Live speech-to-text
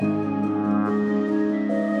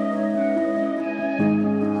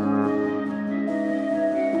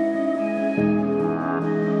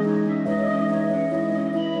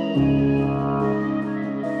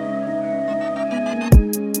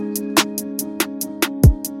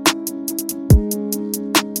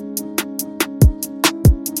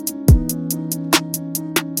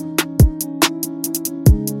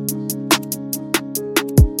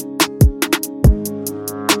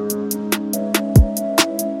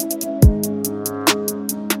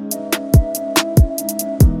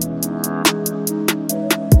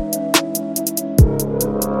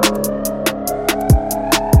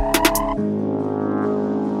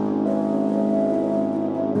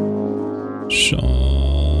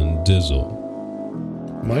Sean Dizzle.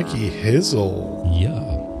 Mikey Hizzle.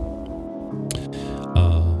 Yeah.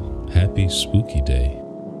 Happy Spooky Day.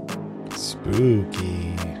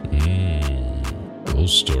 Spooky.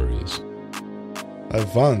 Those stories. I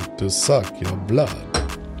want to suck your blood.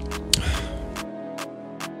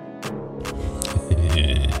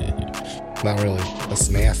 Not really. That's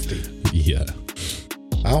nasty. Yeah.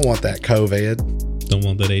 I don't want that COVID. Don't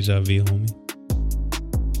want that HIV, homie.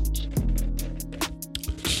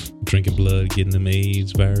 Drinking blood, getting them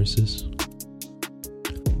AIDS viruses.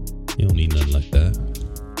 You don't need nothing like that.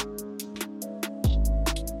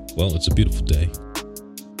 Well, it's a beautiful day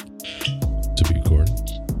to be recording.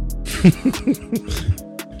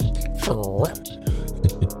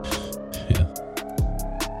 Yeah.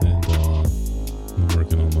 And I'm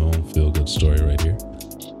working on my own feel-good story right here.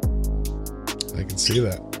 I can see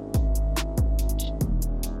that.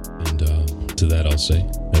 And to that I'll say,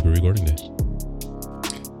 happy recording day.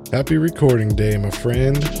 Happy recording day, my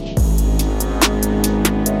friend.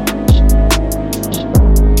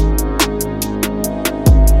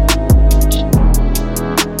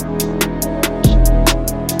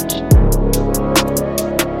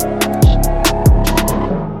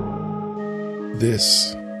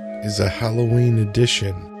 This is a Halloween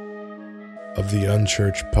edition of the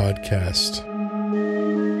Unchurched Podcast.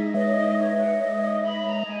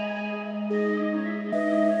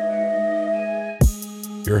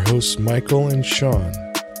 Your hosts Michael and Sean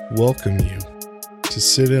welcome you to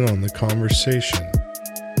sit in on the conversation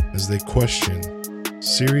as they question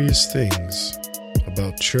serious things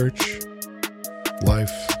about church,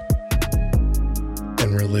 life,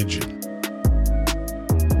 and religion.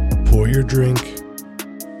 Pour your drink,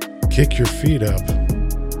 kick your feet up,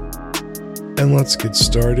 and let's get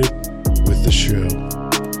started with the show.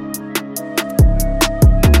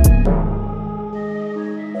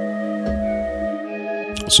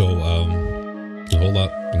 So, a whole lot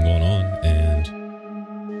been going on, and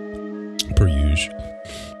per usual,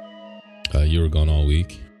 you were gone all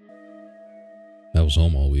week. I was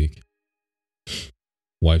home all week.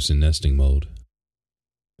 Wife's in nesting mode,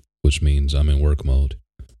 which means I'm in work mode.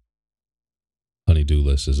 Honey-do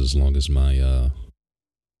list is as long as my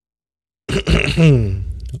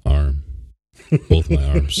arm. Both my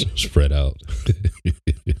arms spread out.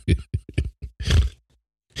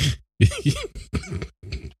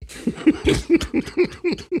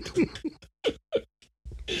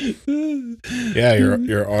 Yeah,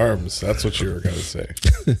 your arms. That's what you were going to say.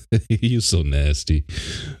 You're so nasty.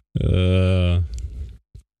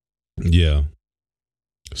 Yeah.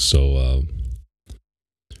 So,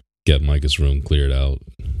 got Micah's room cleared out.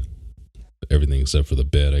 Everything except for the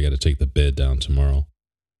bed. I got to take the bed down tomorrow.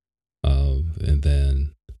 And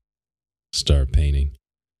then start painting.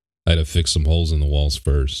 I had to fix some holes in the walls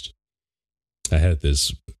first. I had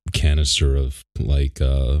this canister of like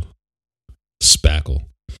spackle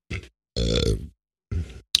that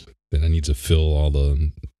I need to fill all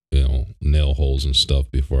the nail holes and stuff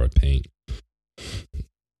before I paint.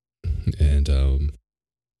 And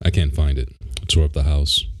I can't find it. I tore up the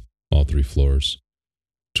house, all 3 floors.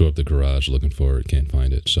 Tore up the garage looking for it. Can't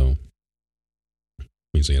find it. So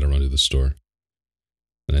means I got to run to the store.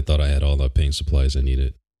 And I thought I had all the paint supplies I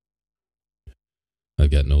needed. I've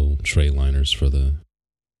got no tray liners for the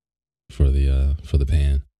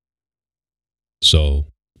pan. So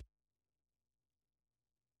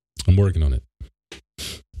I'm working on it.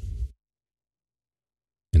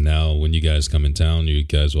 And now when you guys come in town, you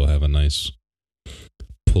guys will have a nice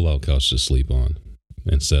pull-out couch to sleep on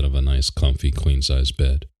instead of a nice comfy queen-size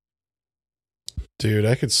bed. Dude,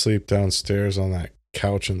 I could sleep downstairs on that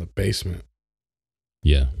couch in the basement.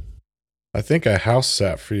 Yeah. I think I house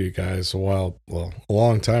sat for you guys a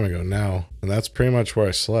long time ago now, and that's pretty much where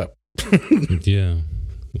I slept. Yeah.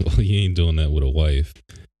 Well, you ain't doing that with a wife.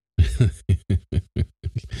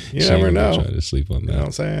 You never know. Try to sleep on that. You know what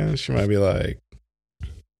I'm saying? She might be like,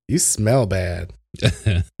 "You smell bad."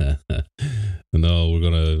 No,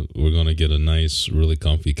 we're gonna get a nice, really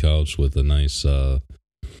comfy couch with a nice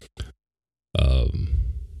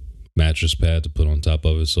mattress pad to put on top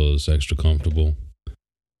of it, so it's extra comfortable.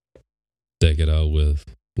 Deck it out with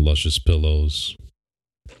luscious pillows.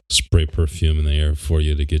 Spray perfume in the air for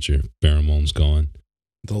you to get your pheromones going.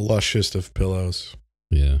 The luscious of pillows.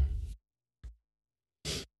 Yeah.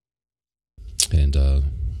 And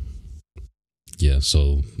yeah,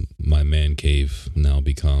 so my man cave now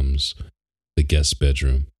becomes the guest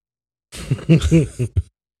bedroom.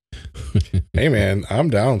 Hey man, I'm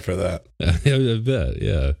down for that. I bet,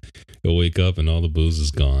 yeah. You'll wake up and all the booze is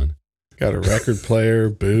gone. Got a record player,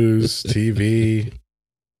 booze, TV,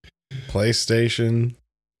 PlayStation.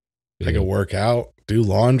 I can work out, do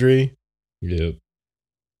laundry. Yep.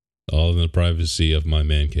 All in the privacy of my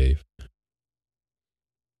man cave.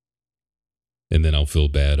 And then I'll feel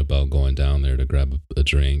bad about going down there to grab a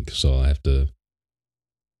drink, so I'll have to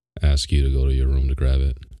ask you to go to your room to grab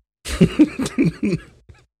it.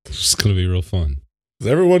 It's going to be real fun. Is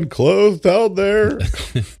everyone clothed out there?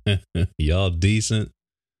 Y'all decent?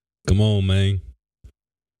 Come on, man.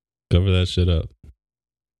 Cover that shit up.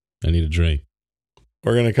 I need a drink.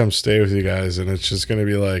 We're going to come stay with you guys, and it's just going to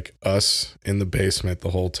be like us in the basement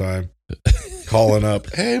the whole time. Calling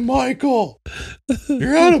up, hey, Michael,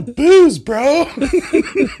 you're out of booze, bro.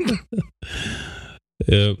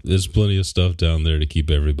 Yeah, there's plenty of stuff down there to keep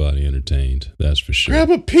everybody entertained. That's for sure. Grab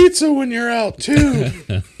a pizza when you're out, too.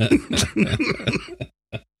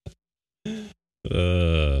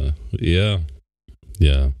 Yeah.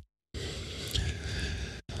 Yeah.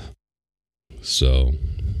 So,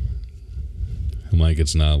 Mike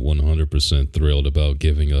is not 100% thrilled about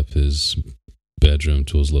giving up his bedroom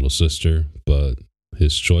to his little sister, but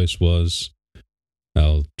his choice was,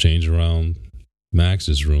 I'll change around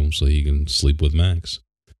Max's room so he can sleep with Max.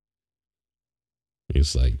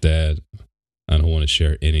 He's like, Dad, I don't want to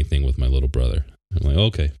share anything with my little brother. I'm like,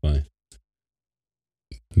 okay, fine.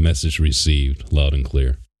 Message received loud and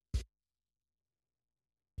clear.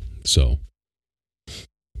 So,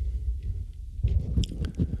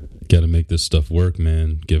 gotta make this stuff work,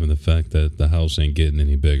 man, given the fact that the house ain't getting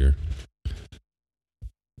any bigger.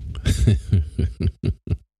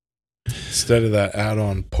 Instead of that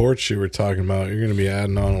add-on porch you were talking about, you're going to be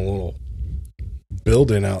adding on a little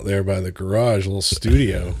building out there by the garage, a little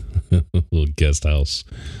studio. Little guest house.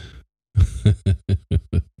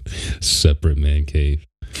 Separate man cave.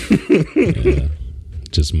 Yeah,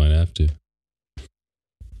 just might have to.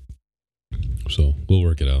 So we'll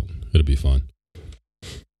work it out. It'll be fun.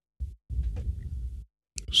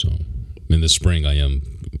 So in the spring,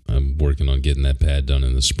 I'm working on getting that pad done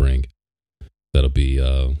in the spring. That'll be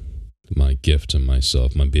my gift to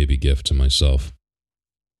myself, my baby gift to myself.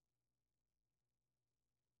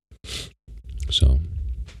 So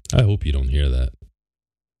I hope you don't hear that.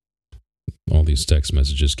 All these text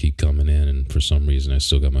messages keep coming in, and for some reason I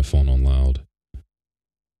still got my phone on loud.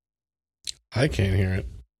 I can't hear it.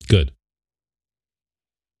 Good.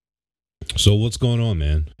 So what's going on,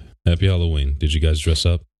 man? Happy Halloween. Did you guys dress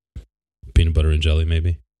up? Peanut butter and jelly,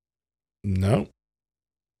 maybe? No.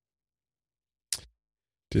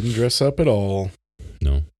 Didn't dress up at all.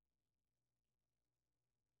 No.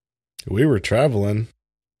 We were traveling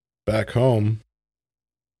back home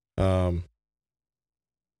in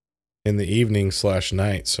the evening /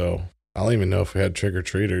 night, so I don't even know if we had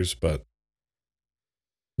trick-or-treaters, but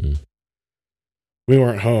we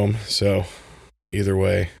weren't home, so either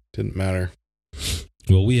way, didn't matter.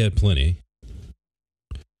 Well, we had plenty.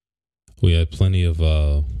 We had plenty of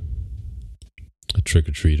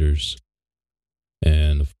trick-or-treaters.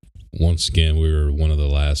 And once again, we were one of the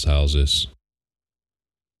last houses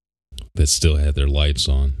that still had their lights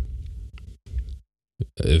on.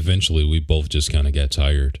 Eventually, we both just kind of got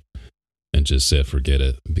tired and just said, forget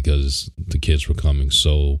it, because the kids were coming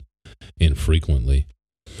so infrequently.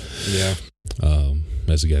 Yeah.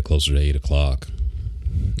 As it got closer to 8 o'clock,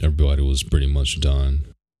 everybody was pretty much done.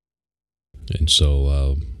 And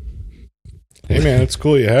so... hey, man, it's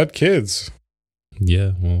cool you had kids.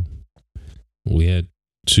 Yeah, well, we had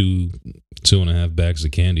 2.5 bags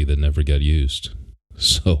of candy that never got used.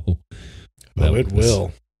 So... oh, it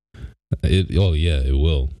will. Oh, yeah, it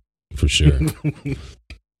will, for sure.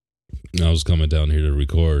 I was coming down here to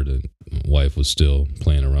record, and wife was still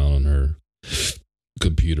playing around on her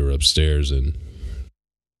computer upstairs, and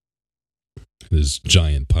this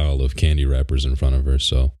giant pile of candy wrappers in front of her.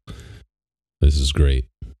 So this is great.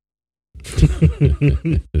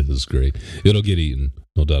 This is great. It'll get eaten,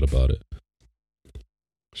 no doubt about it.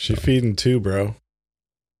 She feeding too, bro.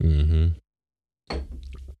 Mm-hmm.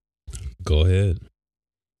 Go ahead.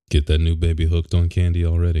 Get that new baby hooked on candy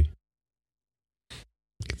already.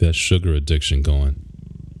 Get that sugar addiction going.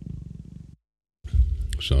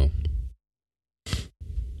 So,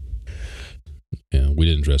 yeah, we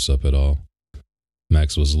didn't dress up at all.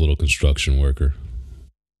 Max was a little construction worker,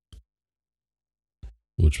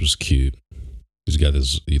 which was cute. He's got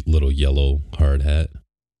this little yellow hard hat.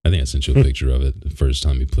 I think I sent you a picture of it the first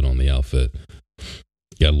time he put on the outfit.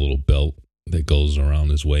 Got a little belt that goes around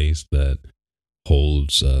his waist that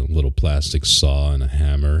holds a little plastic saw and a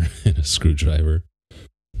hammer and a screwdriver.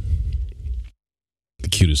 The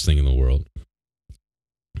cutest thing in the world.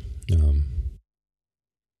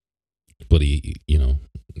 But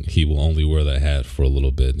he will only wear that hat for a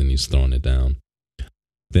little bit, then he's throwing it down.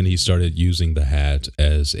 Then he started using the hat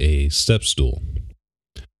as a step stool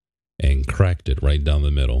and cracked it right down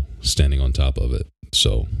the middle, standing on top of it.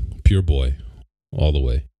 So, pure boy, all the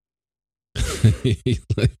way.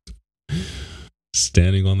 Like,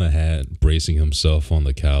 standing on the hat, bracing himself on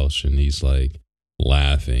the couch, and he's like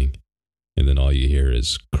laughing. And then all you hear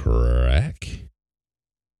is crack.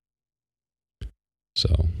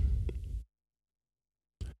 So,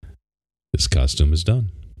 this costume is done.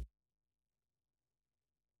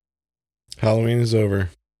 Halloween is over.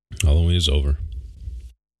 Halloween is over.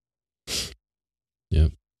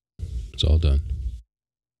 Yep. It's all done.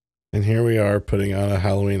 And here we are putting on a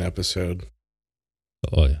Halloween episode.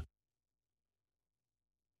 Oh, yeah.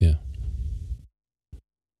 Yeah.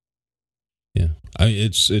 Yeah.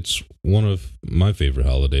 It's one of my favorite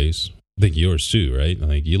holidays. I think yours too, right? I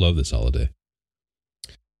think you love this holiday.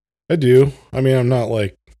 I do. I mean, I'm not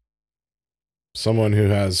like someone who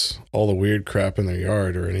has all the weird crap in their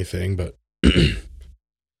yard or anything, but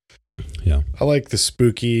yeah. I like the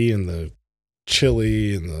spooky and the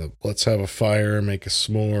chili and the let's have a fire, make a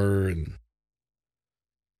s'more, and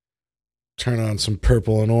turn on some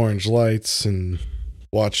purple and orange lights and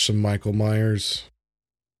watch some Michael Myers.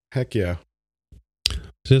 Heck yeah.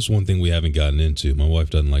 That's one thing we haven't gotten into. My wife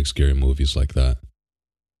doesn't like scary movies like that.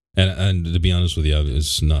 And to be honest with you,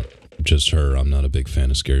 it's not just her. I'm not a big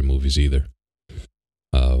fan of scary movies either.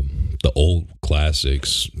 The old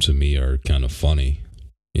classics to me are kind of funny.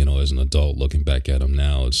 You know, as an adult looking back at them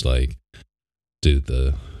now, it's like, dude,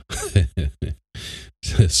 the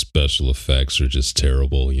special effects are just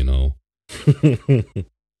terrible, you know.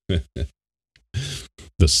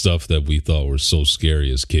 The stuff that we thought were so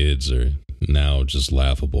scary as kids are now just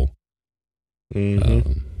laughable.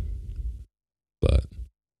 Mm-hmm. But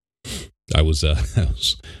I was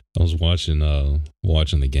watching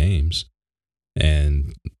the games,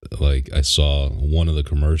 and like I saw one of the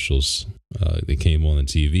commercials that came on the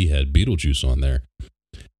TV had Beetlejuice on there,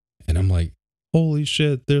 and I'm like, holy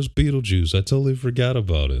shit, there's Beetlejuice. I totally forgot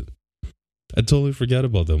about it. I totally forgot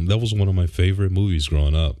about them. That was one of my favorite movies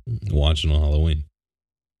growing up, watching on Halloween.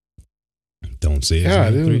 Don't say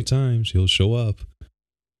it 3 times. He'll show up.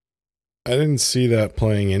 I didn't see that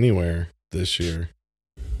playing anywhere this year.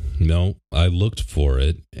 No, I looked for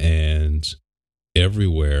it, and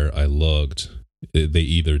everywhere I looked, they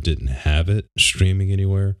either didn't have it streaming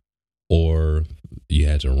anywhere, or you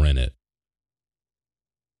had to rent it.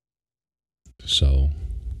 So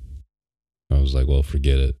I was like, well,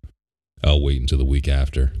 forget it. I'll wait until the week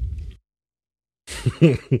after.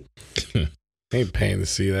 Ain't paying to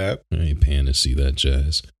see that. I ain't paying to see that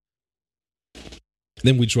jazz.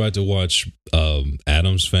 Then we tried to watch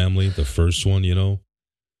Addams Family, the first one, you know.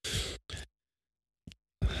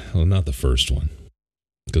 Well, not the first one,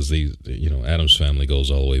 because Addams Family goes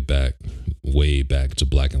all the way back to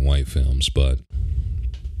black and white films. But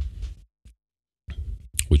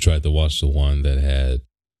we tried to watch the one that had,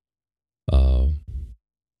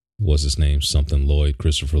 what's his name? Something Lloyd,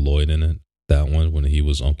 Christopher Lloyd in it. That one when he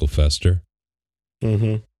was Uncle Fester.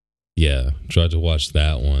 Mm-hmm. Yeah, tried to watch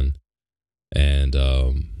that one, and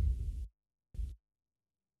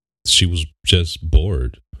she was just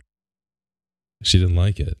bored. She didn't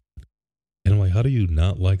like it. And I'm like, how do you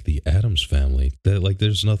not like the Addams Family? That, like,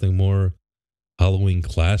 there's nothing more Halloween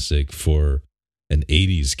classic for an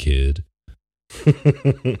 80s kid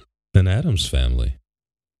than Addams Family.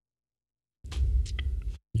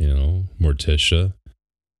 You know, Morticia,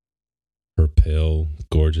 her pale,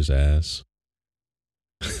 gorgeous ass.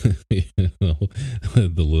 You know,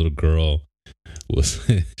 the little girl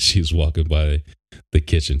she's walking by the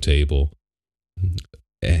kitchen table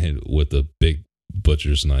and with a big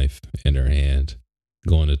butcher's knife in her hand,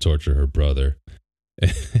 going to torture her brother.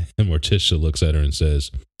 And Morticia looks at her and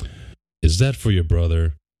says, "Is that for your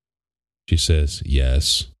brother?" She says,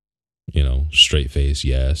 "Yes." You know, straight face,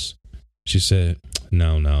 yes. She said,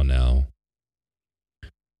 "No.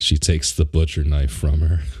 She takes the butcher knife from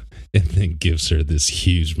her and then gives her this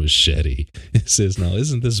huge machete. It says, "Now,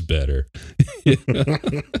 isn't this better?"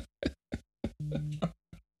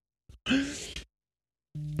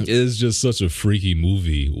 It's just such a freaky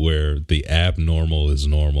movie where the abnormal is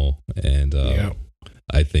normal. And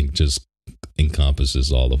I think just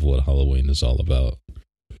encompasses all of what Halloween is all about.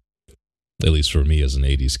 At least for me as an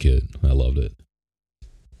 80s kid. I loved it.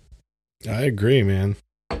 I agree, man.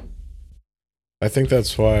 I think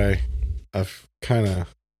that's why I've kind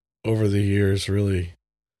of, over the years, really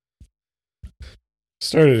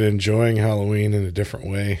started enjoying Halloween in a different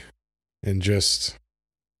way and just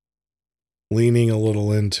leaning a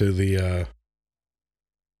little into the,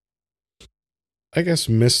 I guess,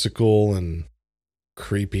 mystical and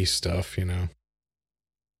creepy stuff, you know.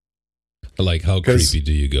 Like, how 'Cause- creepy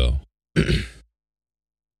do you go?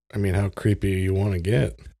 I mean, how creepy you want to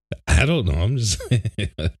get? I don't know. I'm just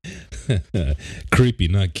creepy,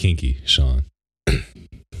 not kinky, Sean.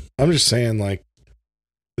 I'm just saying, like,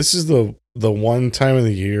 this is the one time of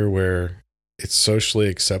the year where it's socially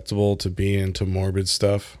acceptable to be into morbid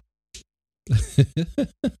stuff.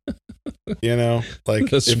 You know, like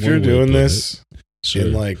That's if one you're way of doing putting this Sure.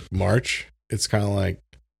 in like March, it's kind of like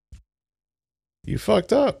you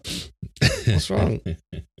fucked up. What's wrong?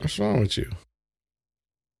 What's wrong with you?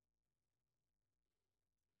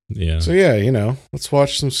 Yeah. So yeah, you know, let's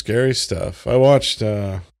watch some scary stuff. I watched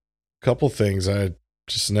a couple things I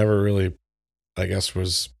just never really, I guess,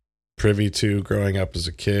 was privy to growing up as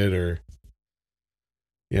a kid, or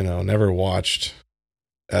you know, never watched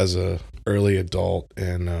as a early adult,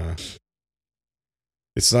 and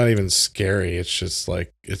it's not even scary. It's just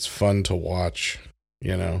like it's fun to watch.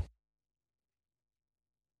 You know,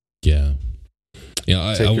 Yeah.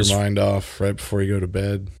 Yeah. take I your was, mind off right before you go to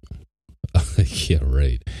bed. yeah,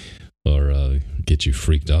 right. Or get you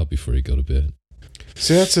freaked out before you go to bed.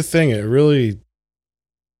 See, that's the thing. It really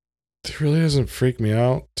doesn't freak me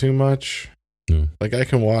out too much. No. Like I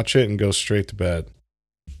can watch it and go straight to bed,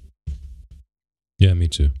 Yeah, me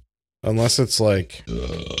too. unless it's like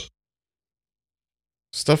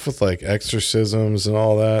stuff with like exorcisms and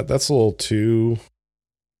all that. That's a little too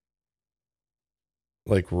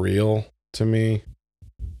like real to me.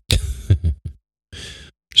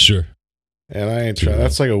 Sure. And I ain't Too trying. real.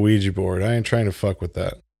 That's like a Ouija board. I ain't trying to fuck with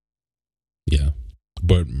that. Yeah.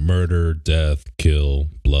 But murder, death, kill,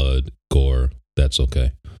 blood, gore, that's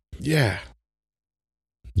okay. Yeah,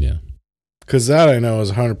 Yeah. because that I know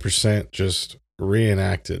is 100% just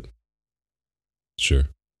reenacted. Sure.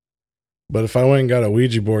 But if I went and got a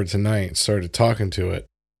Ouija board tonight and started talking to it,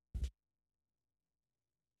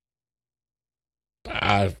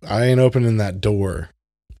 I ain't opening that door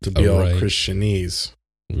to be all Right. Christianese.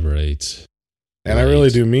 Right. And I really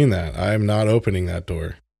do mean that. I'm not opening that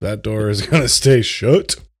door. That door is going to stay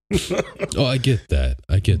shut. Oh, I get that.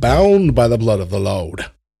 I get Bound by the blood of the Lord.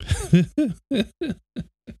 that.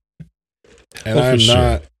 And Oh, for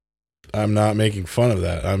sure. I'm not making fun of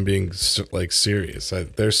that. I'm being like serious.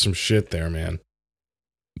 There's some shit there, man.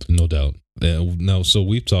 No doubt. No, so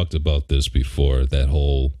we've talked about this before, that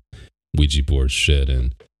whole Ouija board shit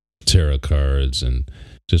and tarot cards and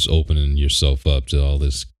just opening yourself up to all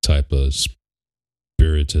this type of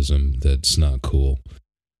spiritism that's not cool.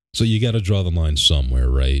 So you got to draw the line somewhere,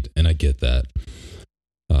 right? And I get that.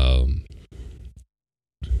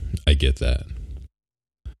 I get that.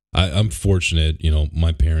 I'm fortunate, you know,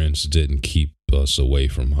 my parents didn't keep us away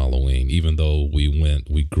from Halloween, even though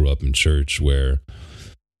we grew up in church where,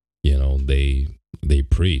 you know, they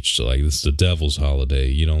preached like, this is the devil's holiday.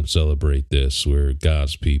 You don't celebrate this. We're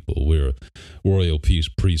God's people. We're royal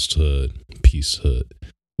priesthood.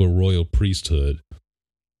 We're royal priesthood.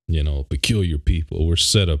 You know, peculiar people. We're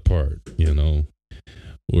set apart. You know,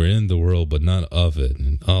 we're in the world, but not of it,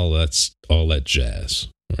 and all that jazz,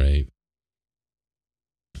 right?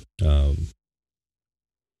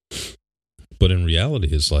 But in reality,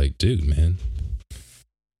 it's like, dude, man,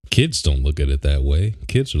 kids don't look at it that way.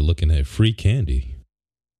 Kids are looking at free candy.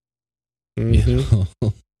 Mhm. You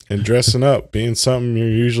know? And dressing up, being something you're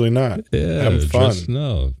usually not. Yeah, Having fun.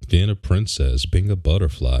 No, being a princess, being a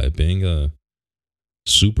butterfly, being a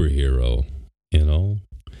superhero. You know,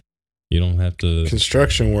 you don't have to.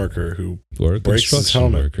 Construction worker who Or a breaks his construction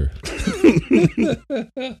helmet. worker.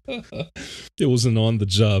 It was an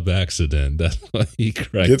on-the-job accident. That's why he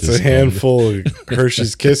cracked gets his a handful of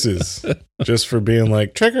Hershey's Kisses just for being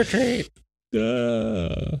like, trick or treat.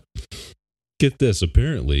 helmet. Get this.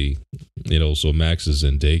 Apparently, you know, so Max is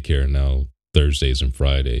in daycare now Thursdays and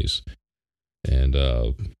Fridays, and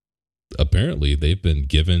apparently they've been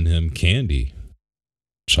giving him candy,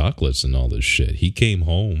 chocolates, and all this shit. He came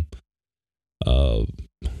home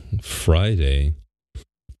Friday,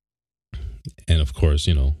 and of course,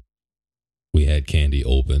 you know, we had candy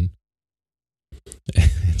open,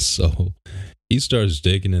 and so he starts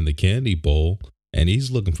digging in the candy bowl, and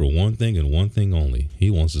he's looking for one thing and one thing only.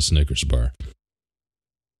 He wants a Snickers bar.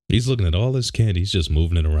 He's looking at all this candy. He's just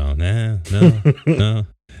moving it around. No.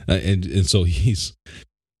 And so he's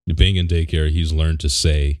being in daycare. He's learned to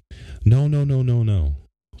say, no.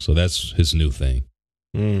 So that's his new thing.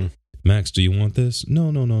 Mm. Max, do you want this? No.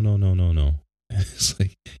 It's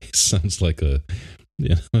like, it sounds like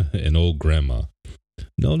an old grandma.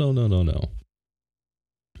 No.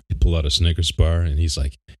 He pull out a Snickers bar and he's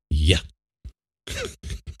like, yeah.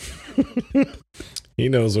 He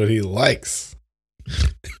knows what he likes.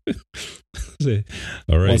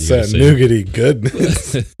 All right. What's that nougaty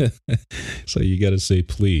goodness? So you got to say,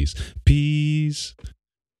 please, peas.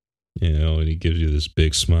 You know, and he gives you this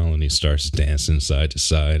big smile and he starts dancing side to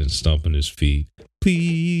side and stomping his feet.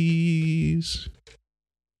 Please.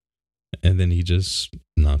 And then he just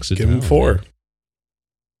knocks it Give down. him 4.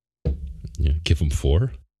 Yeah, give him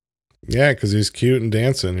 4? Yeah, because he's cute and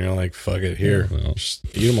dancing. You're like, fuck it, here. Well, just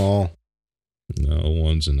eat them all. No,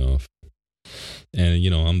 one's enough. And, you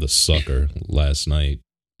know, I'm the sucker last night,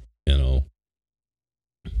 you know.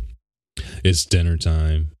 It's dinner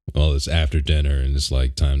time. Well, it's after dinner, and it's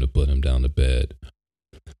like time to put him down to bed.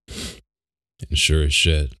 And sure as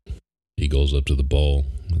shit, he goes up to the bowl,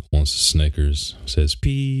 wants a Snickers, says,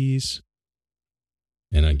 peas.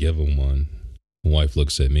 And I give him one. The wife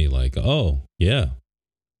looks at me like, oh, yeah.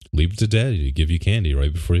 Leave it to daddy to give you candy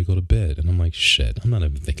right before you go to bed. And I'm like, shit, I'm not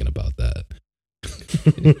even thinking about that.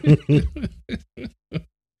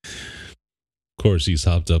 Of course, he's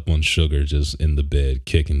hopped up on sugar just in the bed,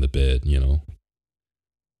 kicking the bed, you know,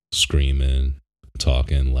 screaming,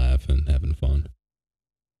 talking, laughing, having fun.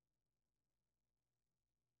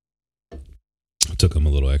 It took him a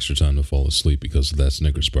little extra time to fall asleep because of that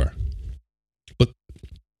Snickers bar. But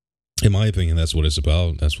in my opinion, that's what it's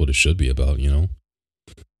about. That's what it should be about, you know?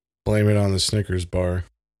 Blame it on the Snickers bar,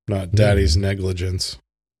 not daddy's negligence.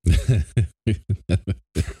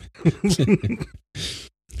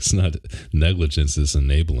 It's not negligence, it's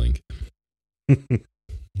enabling.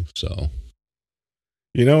 So,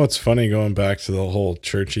 you know what's funny, going back to the whole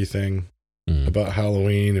churchy thing about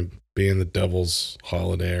Halloween and being the devil's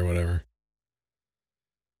holiday or whatever.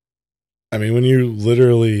 I mean, when you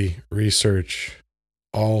literally research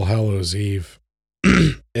All Hallows Eve,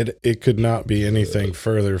 it could not be anything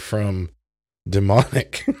further from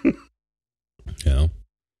demonic. Yeah.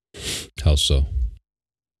 How so?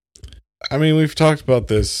 I mean, we've talked about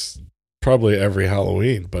this probably every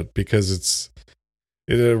Halloween, but because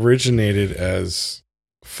it originated as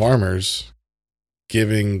farmers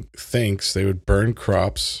giving thanks. They would burn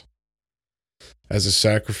crops as a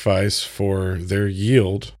sacrifice for their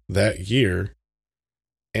yield that year,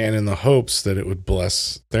 and in the hopes that it would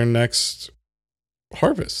bless their next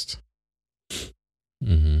harvest.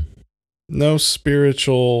 Mm-hmm. No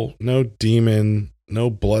spiritual, no demon, no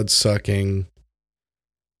blood sucking,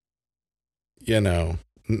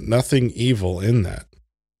 nothing evil in that.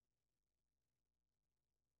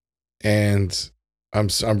 And I'm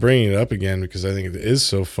bringing it up again because I think it is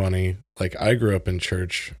so funny. Like, I grew up in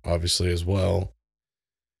church, obviously, as well,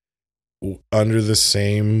 under the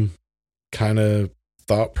same kind of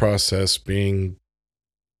thought process being,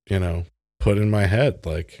 put in my head.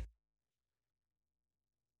 Like,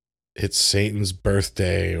 it's Satan's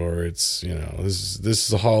birthday, or it's, this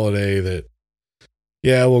is a holiday that,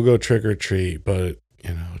 yeah, we'll go trick or treat, but,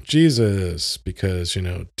 Jesus, because,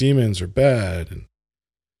 demons are bad. And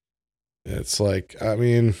it's like, I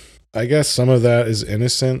mean, I guess some of that is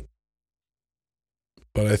innocent,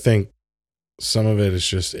 but I think some of it is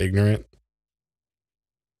just ignorant,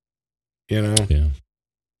 Yeah.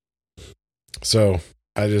 So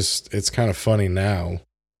it's kind of funny now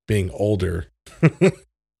being older.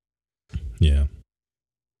 Yeah.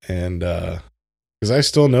 And, cause I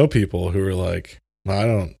still know people who are like,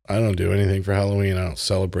 well, I don't do anything for Halloween. I don't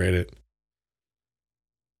celebrate it.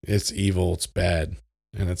 It's evil. It's bad.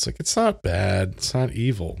 And it's like, it's not bad. It's not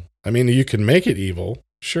evil. I mean, you can make it evil.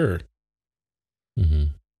 Sure. Mm-hmm.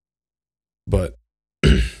 But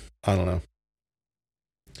I don't know.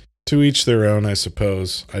 To each their own, I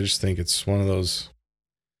suppose. I just think it's one of those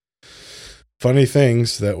funny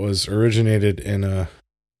things that was originated in a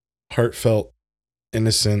heartfelt,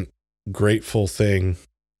 innocent, grateful thing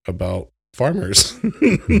about farmers.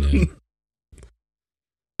 Yeah.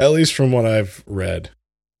 At least from what I've read.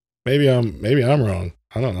 Maybe I'm wrong.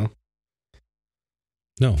 I don't know.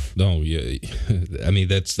 No, yeah. I mean,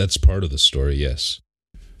 that's part of the story. Yes,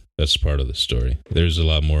 that's part of the story. There's a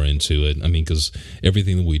lot more into it. I mean, because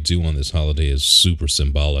everything that we do on this holiday is super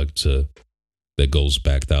symbolic that goes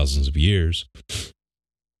back thousands of years.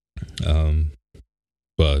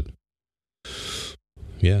 But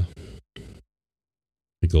yeah,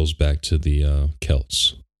 it goes back to the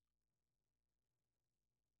Celts.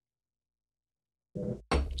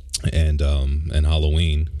 And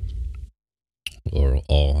Halloween, or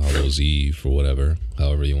All Hallows Eve, or whatever,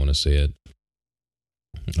 however you want to say it.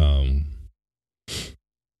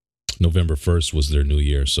 November 1st was their new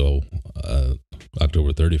year, so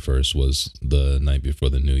October 31st was the night before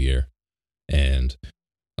the new year, and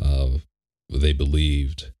they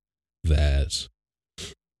believed that,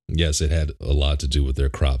 yes, it had a lot to do with their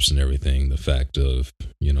crops and everything. The fact of,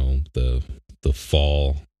 the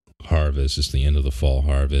fall harvest. It's the end of the fall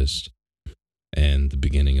harvest and the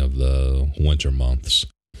beginning of the winter months,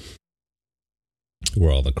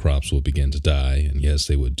 where all the crops will begin to die. And yes,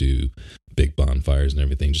 they would do big bonfires and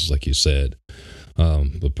everything, just like you said.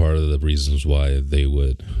 But part of the reasons why they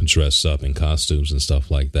would dress up in costumes and stuff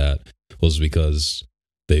like that was because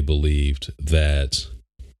they believed that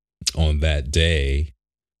on that day,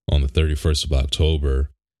 on the 31st of October,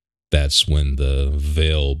 that's when the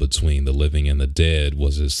veil between the living and the dead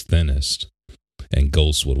was its thinnest, and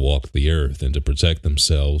ghosts would walk the earth. And to protect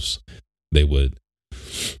themselves,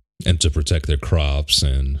 and to protect their crops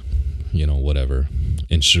and, whatever,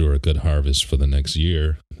 ensure a good harvest for the next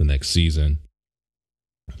year, the next season,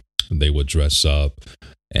 they would dress up,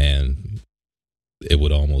 and it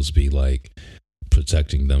would almost be like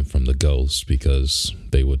protecting them from the ghosts, because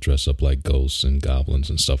they would dress up like ghosts and goblins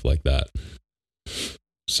and stuff like that.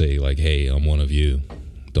 Say like, hey, I'm one of you,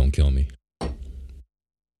 don't kill me.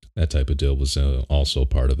 That type of deal was also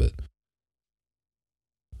part of it.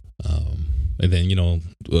 And then,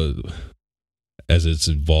 as it's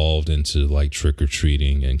evolved into like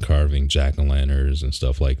trick-or-treating and carving jack-o'-lanterns and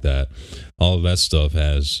stuff like that, all of that stuff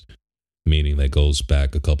has meaning that goes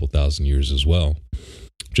back a couple thousand years as well.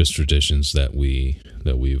 Just traditions that we've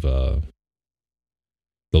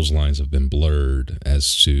those lines have been blurred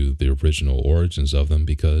as to the original origins of them,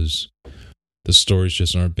 because the stories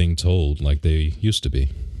just aren't being told like they used to be.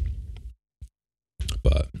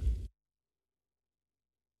 But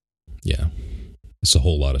yeah, it's a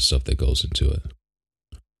whole lot of stuff that goes into it.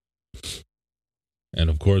 And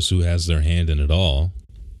of course, who has their hand in it all?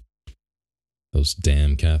 Those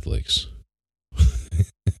damn Catholics.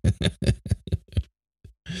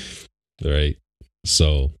 Right.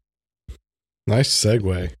 So nice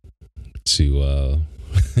segue to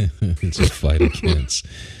to fight against.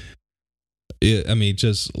 Yeah, I mean,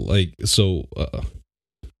 just like so.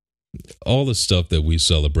 All the stuff that we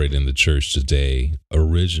celebrate in the church today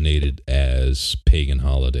originated as pagan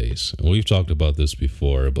holidays. And we've talked about this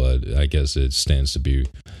before, but I guess it stands to be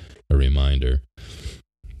a reminder.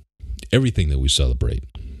 Everything that we celebrate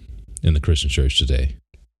in the Christian church today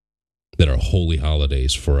that are holy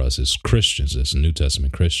holidays for us as Christians, as New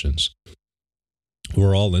Testament Christians,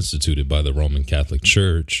 were all instituted by the Roman Catholic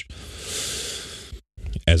Church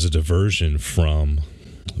as a diversion from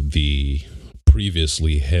the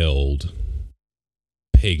previously held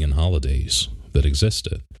pagan holidays that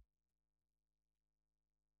existed.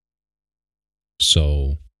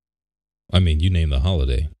 So, I mean, you name the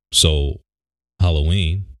holiday. So,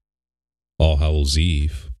 Halloween, All Hallows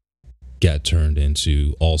Eve, got turned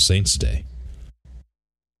into All Saints Day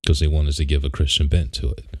because they wanted to give a Christian bent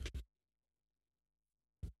to it.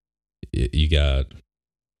 You got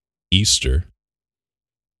Easter,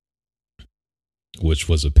 which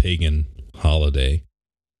was a pagan holiday,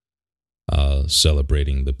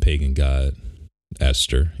 celebrating the pagan god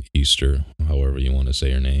Esther, Easter, however you want to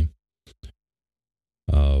say her name.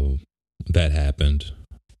 That happened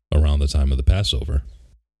around the time of the Passover.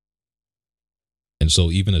 And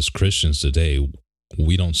so even as Christians today,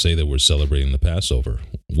 we don't say that we're celebrating the Passover,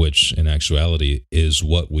 which in actuality is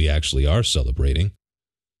what we actually are celebrating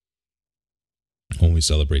when we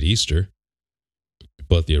celebrate Easter.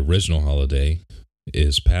 But the original holiday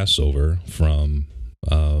is Passover from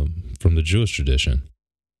the Jewish tradition.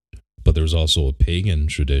 But there was also a pagan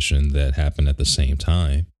tradition that happened at the same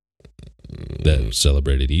time that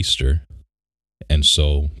celebrated Easter. And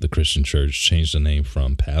so the Christian church changed the name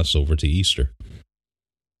from Passover to Easter.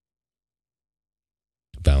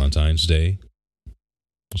 Valentine's Day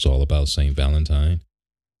was all about St. Valentine.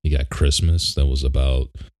 You got Christmas, that was about,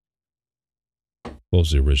 what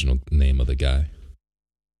was the original name of the guy?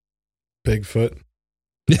 Bigfoot.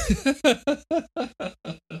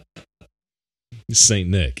 Saint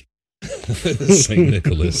Nick. Saint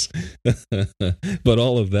Nicholas. But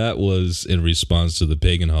all of that was in response to the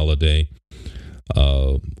pagan holiday,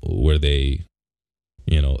 where they,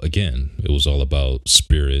 again, it was all about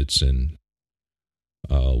spirits and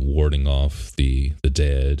warding off the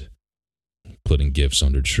dead, putting gifts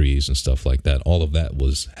under trees and stuff like that. All of that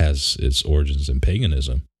has its origins in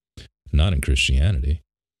paganism, not in Christianity.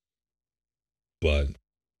 But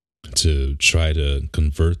to try to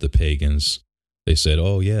convert the pagans, they said,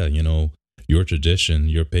 oh yeah, your tradition,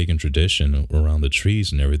 your pagan tradition around the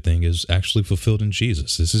trees and everything is actually fulfilled in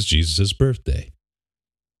Jesus. This is Jesus' birthday.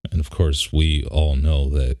 And of course, we all know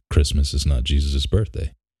that Christmas is not Jesus'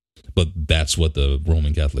 birthday. But that's what the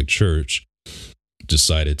Roman Catholic Church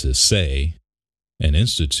decided to say and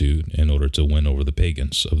institute in order to win over the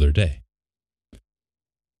pagans of their day.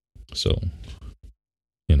 So,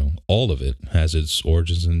 all of it has its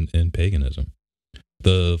origins in paganism.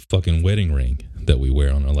 the fucking wedding ring that we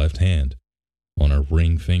wear on our left hand, on our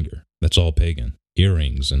ring finger. That's all pagan.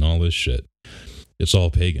 Earrings and all this shit. It's all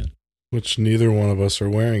pagan. Which neither one of us are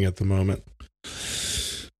wearing at the moment.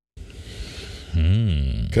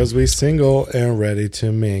 Because we single and ready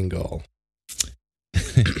to mingle.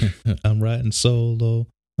 I'm riding solo.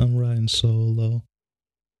 I'm riding solo.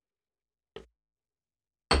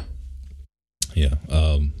 Yeah.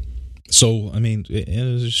 So, I mean,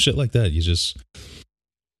 shit like that, you just...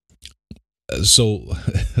 So,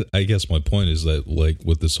 I guess my point is that, like,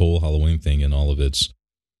 with this whole Halloween thing and all of its,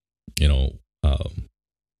 you know,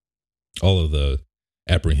 all of the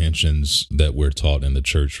apprehensions that we're taught in the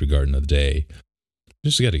church regarding the day,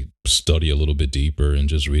 just got to study a little bit deeper and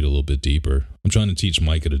just read a little bit deeper. I'm trying to teach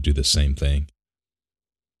Micah to do the same thing.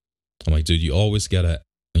 I'm like, dude, you always got to,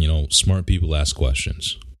 you know, smart people ask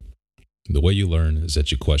questions. The way you learn is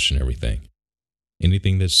that you question everything.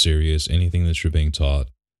 Anything that's serious, anything that you're being taught,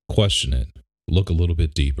 question it. Look a little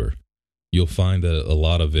bit deeper. You'll find that a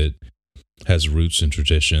lot of it has roots in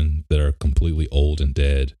tradition that are completely old and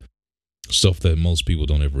dead. Stuff that most people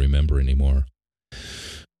don't ever remember anymore.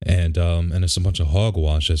 And it's a bunch of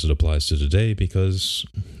hogwash as it applies to today because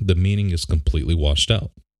the meaning is completely washed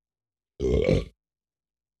out.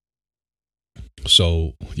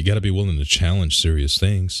 So you got to be willing to challenge serious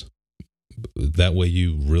things. That way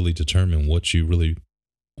you really determine what you really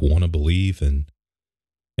want to believe and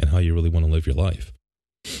how you really want to live your life.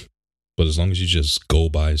 But as long as you just go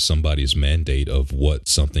by somebody's mandate of what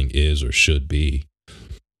something is or should be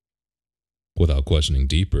without questioning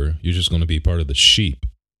deeper, you're just going to be part of the sheep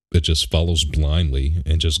that just follows blindly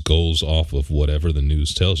and just goes off of whatever the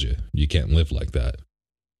news tells you. You can't live like that.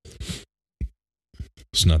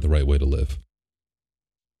 It's not the right way to live.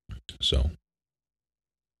 So.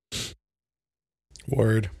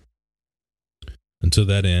 Word. Until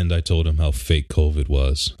that end, I told him how fake COVID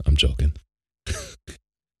was. I'm joking.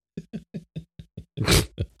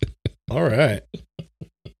 All right.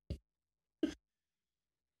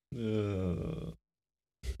 No,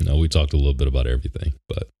 we talked a little bit about everything,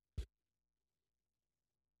 but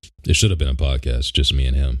it should have been a podcast, just me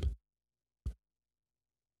and him.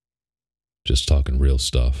 Just talking real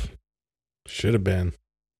stuff. Should have been.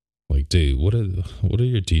 Like, dude, what are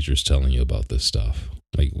your teachers telling you about this stuff?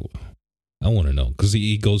 Like, I want to know, because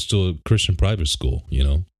he goes to a Christian private school, you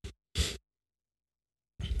know,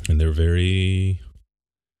 and they're very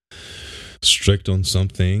strict on some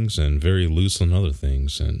things and very loose on other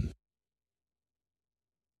things, and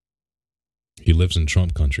he lives in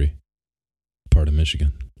Trump country, part of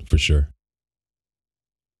Michigan, for sure.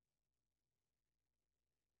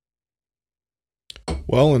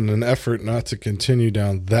 Well, in an effort not to continue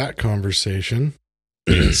down that conversation.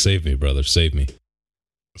 Yeah, save me, brother. Save me.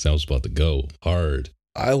 Because I was about to go hard.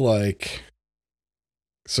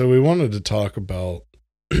 So we wanted to talk about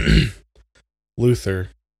Luther.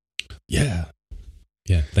 Yeah.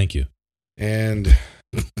 Yeah, thank you. And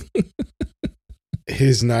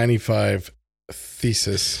his 95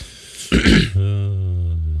 thesis.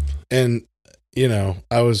 And, you know,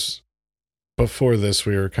 before this,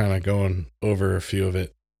 we were kind of going over a few of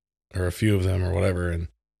them or whatever. And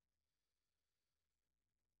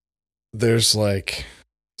there's like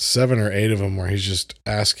 7 or 8 of them where he's just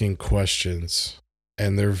asking questions,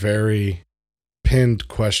 and they're very pinned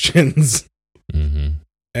questions. Mm-hmm.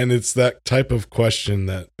 And it's that type of question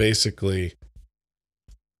that basically,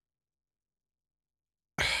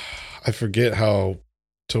 I forget how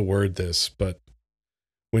to word this, but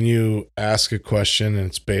when you ask a question and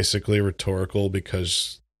it's basically rhetorical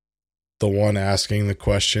because the one asking the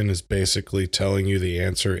question is basically telling you the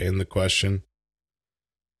answer in the question,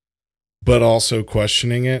 but also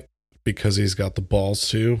questioning it because he's got the balls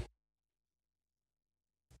to.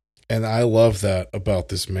 And I love that about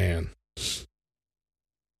this man.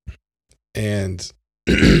 And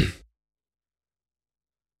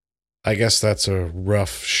I guess that's a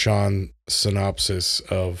rough Sean synopsis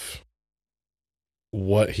of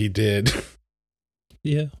what he did.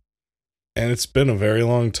 Yeah. And it's been a very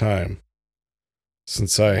long time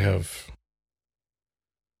since I have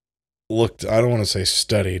looked, I don't want to say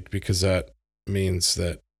studied, because that means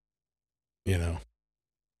that, you know,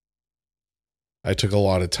 I took a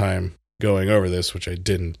lot of time going over this, which I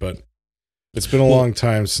didn't, but it's been a long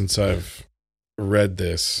time since I've read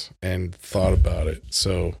this and thought about it.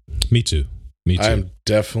 So Me too. I'm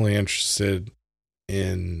definitely interested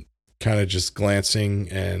in kind of just glancing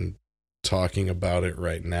and talking about it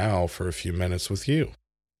right now for a few minutes with you.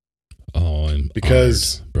 Oh, I'm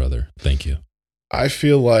because honored, brother. Thank you. I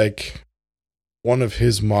feel like one of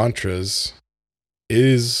his mantras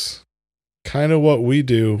is kind of what we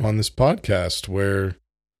do on this podcast, where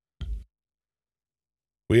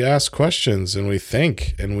we ask questions and we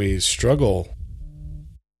think and we struggle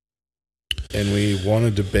and we want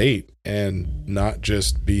to debate and not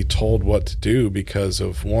just be told what to do because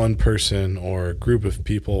of one person or a group of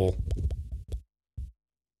people.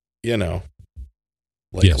 You know,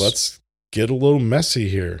 like, Yes. Let's get a little messy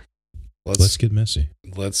here. Let's get messy.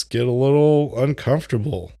 Let's get a little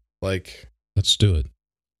uncomfortable. Like, Let's do it.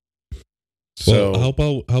 so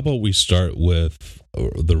Well, how about we start with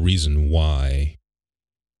the reason why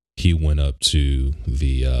he went up to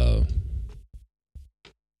the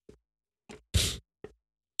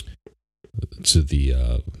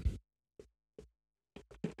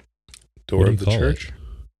door what do of you the call church.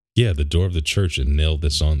 the door of the church and nailed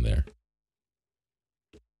this on there.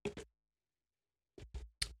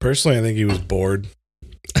 Personally, I think he was bored.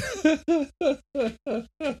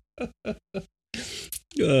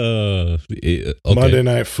 Okay. Monday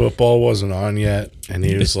Night Football wasn't on yet, and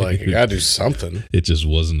he was like, I gotta do something. It just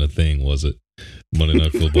wasn't a thing, was it? Monday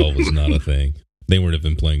Night Football was not a thing. They weren't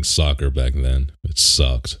even playing soccer back then. It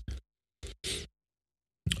sucked.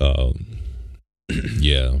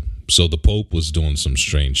 Yeah. So the Pope was doing some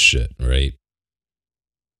strange shit, right?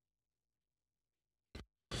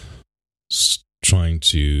 Trying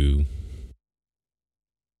to.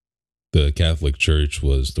 The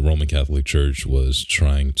Roman Catholic Church was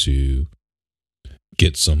trying to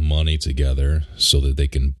get some money together so that they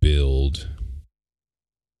can build.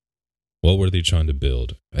 What were they trying to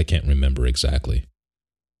build? I can't remember exactly.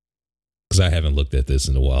 Because I haven't looked at this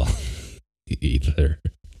in a while either.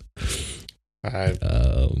 I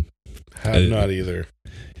have not either.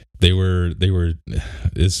 They were,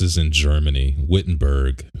 this is in Germany,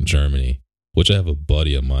 Wittenberg, Germany, which I have a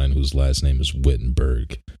buddy of mine whose last name is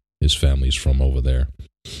Wittenberg. His family's from over there.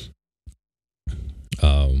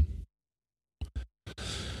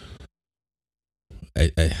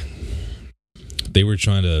 They were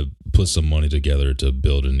trying to put some money together to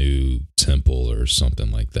build a new temple or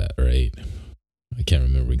something like that, right? I can't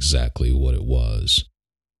remember exactly what it was.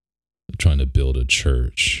 Trying to build a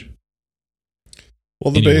church.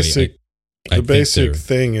 Well, the Anyway, basic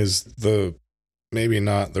thing is maybe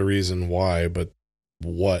not the reason why, but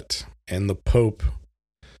what. And the Pope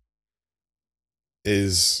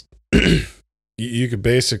is you could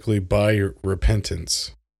basically buy your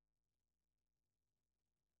repentance,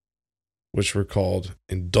 which were called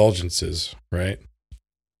indulgences, right?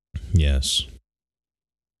 Yes.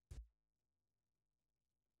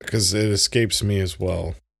 Because it escapes me as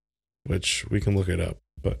well, which we can look it up.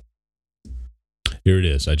 But here it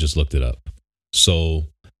is. I just looked it up. So,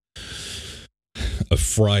 a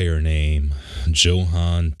friar named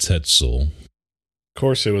Johann Tetzel. Of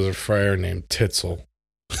course, it was a friar named Titzel.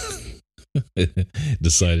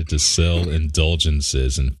 Decided to sell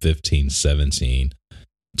indulgences in 1517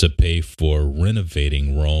 to pay for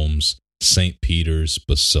renovating Rome's St. Peter's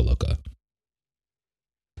Basilica.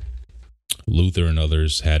 Luther and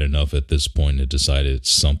others had enough at this point and decided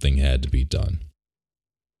something had to be done.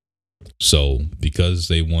 So, because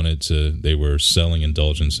they were selling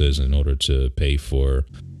indulgences in order to pay for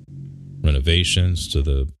renovations to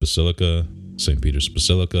the Basilica, St. Peter's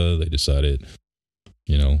Basilica, they decided,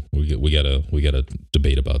 we gotta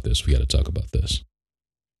debate about this. We gotta talk about this.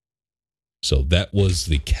 So that was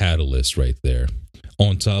the catalyst right there.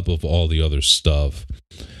 On top of all the other stuff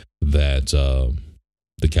that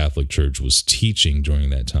the Catholic Church was teaching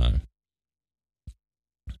during that time.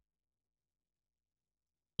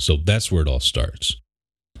 So that's where it all starts.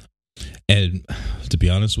 And to be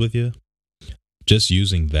honest with you, just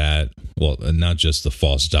using that, well, not just the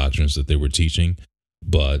false doctrines that they were teaching,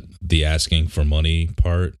 but the asking for money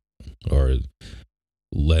part, or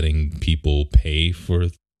letting people pay for,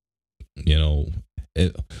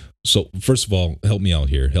 So first of all, help me out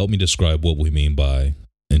here. Help me describe what we mean by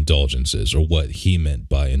indulgences, or what he meant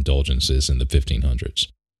by indulgences in the 1500s.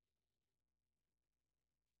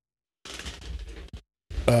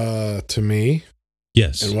 To me,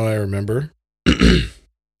 Yes. and what I remember,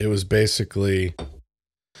 it was basically,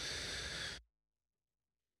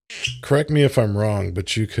 correct me if I'm wrong,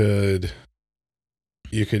 but you could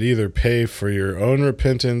either pay for your own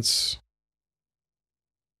repentance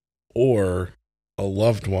or a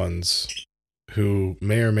loved one's who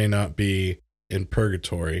may or may not be in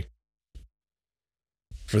purgatory,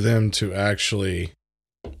 for them to actually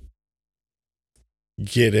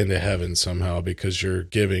get into heaven somehow because you're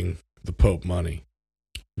giving the Pope money.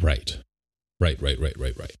 Right.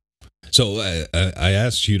 So I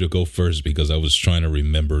asked you to go first because I was trying to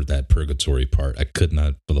remember that purgatory part. I could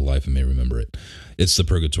not for the life of me remember it. It's the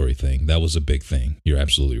purgatory thing. That was a big thing. You're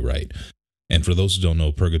absolutely right. And for those who don't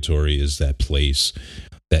know, purgatory is that place,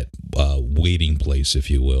 that waiting place,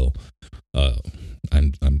 if you will.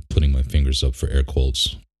 I'm putting my fingers up for air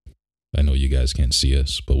quotes. I know you guys can't see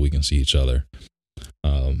us, but we can see each other.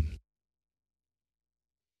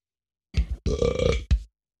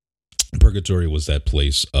 Purgatory was that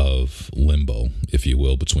place of limbo, if you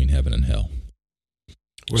will, between heaven and hell.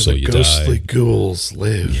 Where the ghostly ghouls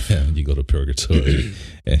live. Yeah, you go to purgatory.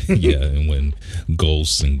 and when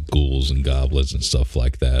ghosts and ghouls and goblins and stuff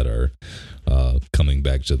like that are coming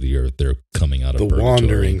back to the earth, they're coming out of purgatory.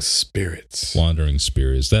 Wandering spirits. Wandering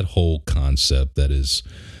spirits. That whole concept that is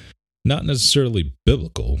not necessarily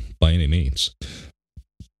biblical by any means.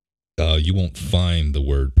 You won't find the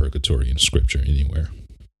word purgatory in Scripture anywhere.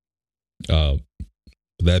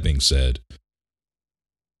 That being said,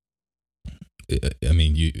 I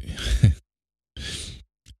mean,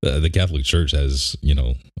 the Catholic Church has,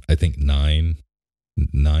 I think nine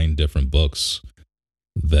different books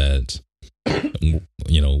that,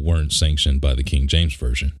 weren't sanctioned by the King James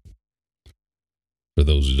Version. For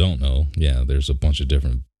those who don't know, there's a bunch of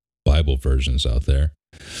different Bible versions out there.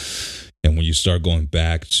 And when you start going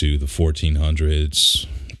back to the 1400s,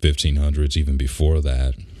 1500s, even before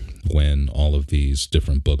that, when all of these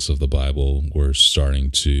different books of the Bible were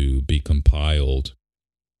starting to be compiled,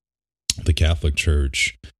 the Catholic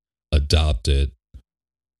Church adopted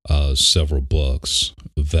several books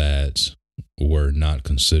that were not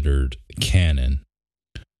considered canon.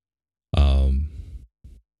 And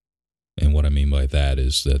what I mean by that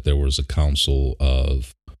is that there was a council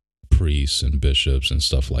of priests and bishops and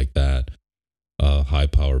stuff like that,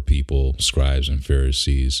 high-powered people, scribes and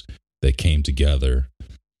Pharisees, that came together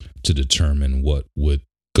to determine what would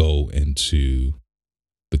go into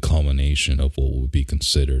the culmination of what would be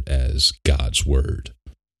considered as God's Word,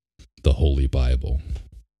 the Holy Bible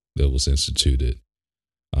that was instituted.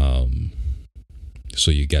 So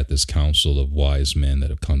you got this council of wise men that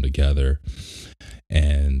have come together,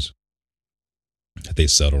 and they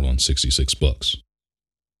settled on 66 books.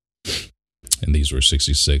 And these were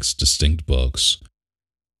 66 distinct books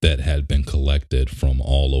that had been collected from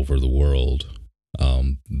all over the world,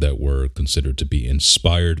 that were considered to be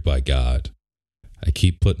inspired by God. I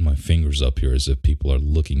keep putting my fingers up here as if people are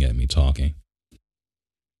looking at me talking.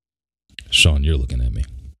 Sean, you're looking at me.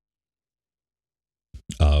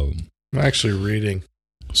 I'm actually reading.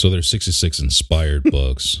 So there's 66 inspired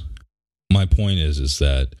books. My point is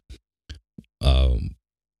that,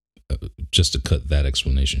 just to cut that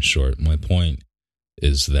explanation short, my point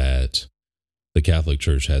is that the Catholic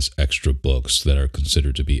Church has extra books that are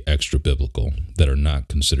considered to be extra biblical, that are not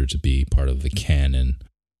considered to be part of the canon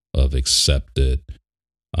of accepted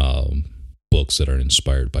books that are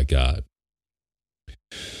inspired by God.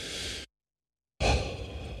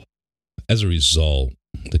 As a result,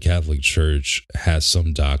 the Catholic Church has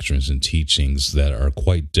some doctrines and teachings that are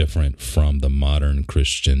quite different from the modern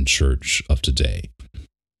Christian church of today.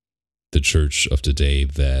 The church of today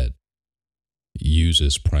that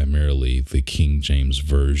uses primarily the King James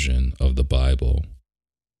Version of the Bible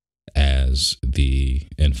as the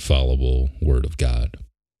infallible Word of God.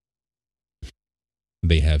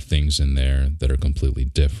 They have things in there that are completely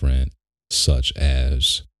different, such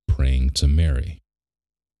as praying to Mary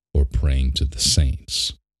or praying to the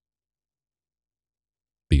saints.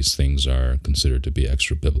 These things are considered to be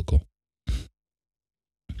extra biblical.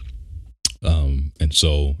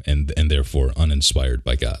 And therefore uninspired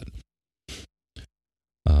by God.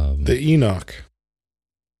 The Enoch.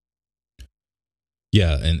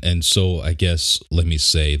 Yeah, and so I guess let me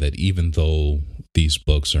say that even though these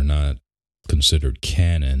books are not considered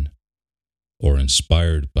canon or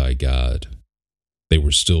inspired by God, they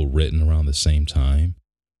were still written around the same time,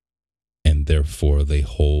 and therefore they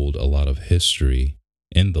hold a lot of history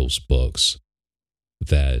in those books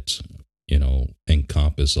that,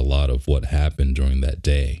 encompass a lot of what happened during that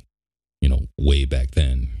day, way back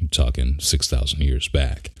then, you're talking 6,000 years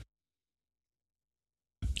back.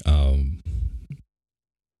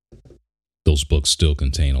 Those books still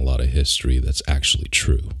contain a lot of history that's actually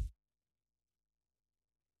true.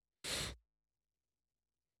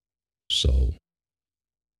 So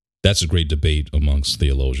that's a great debate amongst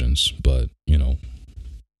theologians, but,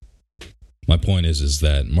 my point is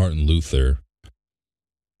that Martin Luther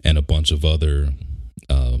and a bunch of other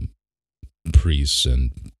priests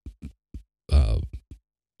and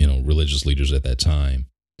religious leaders at that time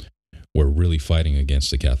were really fighting against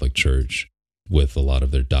the Catholic Church with a lot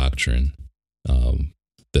of their doctrine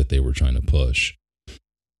that they were trying to push.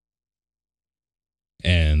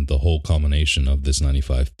 And the whole culmination of this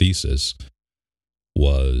 95 Thesis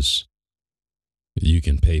was you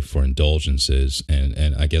can pay for indulgences,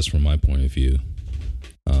 and I guess from my point of view,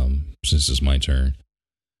 since it's my turn,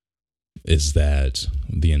 is that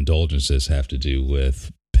the indulgences have to do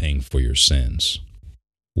with paying for your sins,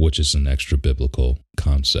 which is an extra biblical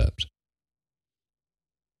concept.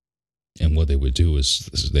 And what they would do is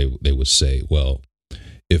they would say, well,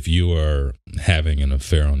 if you are having an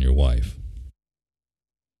affair on your wife,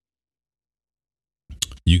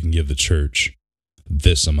 you can give the church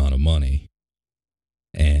this amount of money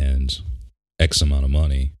and X amount of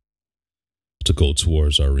money to go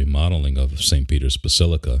towards our remodeling of St. Peter's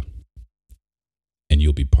Basilica, and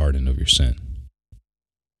you'll be pardoned of your sin.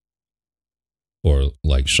 Or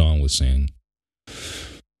like Sean was saying,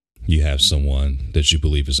 you have someone that you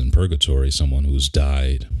believe is in purgatory, someone who's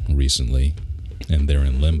died recently, and they're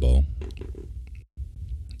in limbo.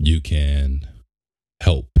 You can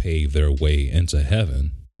help pave their way into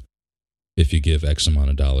heaven if you give X amount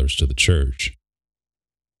of dollars to the church,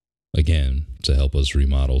 again, to help us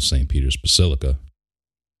remodel St. Peter's Basilica.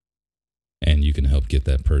 And you can help get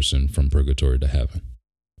that person from purgatory to heaven.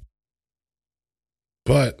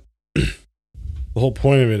 But the whole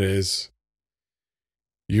point of it is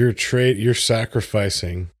you're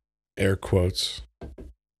sacrificing, air quotes,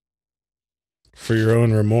 for your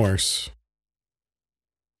own remorse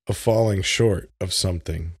of falling short of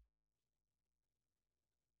something,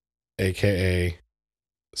 aka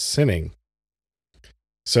sinning.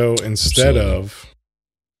 So instead of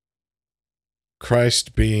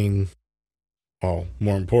Christ being, well,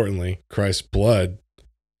 more importantly, Christ's blood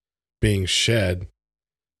being shed,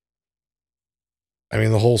 I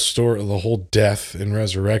mean, the whole story, the whole death and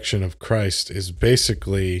resurrection of Christ is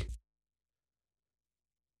basically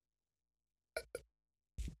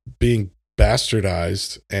being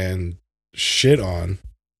bastardized and shit on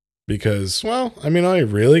because, well, I mean, all you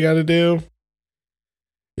really got to do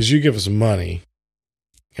is you give us money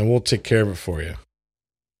and we'll take care of it for you.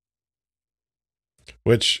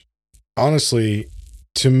 Which, honestly,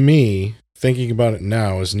 to me, thinking about it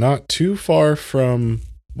now, is not too far from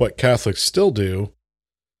what Catholics still do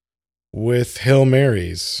with Hail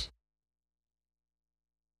Marys.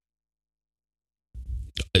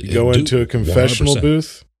 You go into a confessional 100%.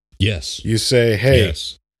 booth. Yes. You say, hey,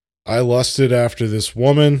 Yes. I lusted after this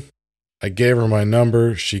woman. I gave her my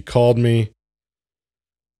number. She called me.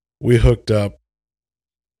 We hooked up.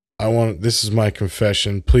 This is my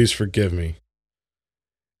confession. Please forgive me.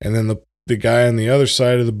 And then the guy on the other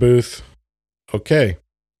side of the booth, okay,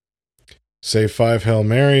 say 5 Hail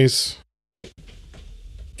Marys.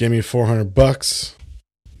 Give me $400.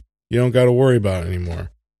 You don't got to worry about it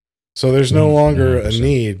anymore. So there's no longer 100%. a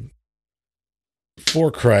need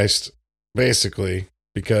for Christ, basically,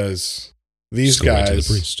 because these Just go right to the guys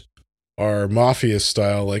priest. are mafia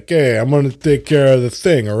style, like, hey, I'm going to take care of the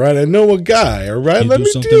thing, all right? I know a guy, all right? You Let do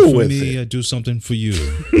me something deal for with me, it. I do something for you.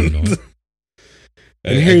 You know?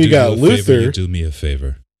 And here you do got a favor, Luther, you do me a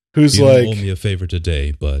favor. who's You like, don't owe me a favor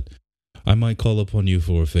today, but I might call upon you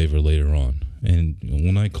for a favor later on. And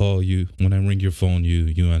when I ring your phone,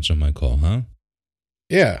 you answer my call, huh?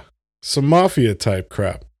 yeah, some mafia type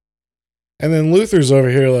crap. And then Luther's over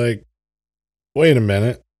here like, wait a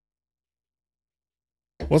minute.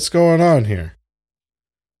 What's going on here?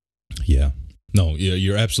 Yeah. No,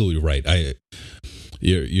 you're absolutely right.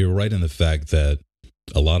 You're right in the fact that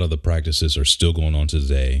a lot of the practices are still going on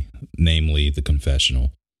today, namely the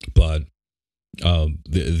confessional. But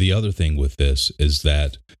the other thing with this is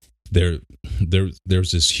that there's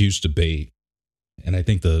this huge debate, and I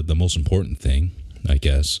think the most important thing, I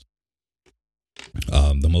guess,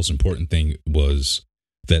 the most important thing was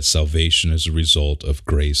that salvation is a result of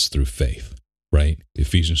grace through faith, right?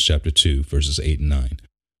 Ephesians chapter 2, verses 8 and 9.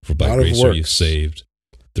 For by Not of grace are you works, saved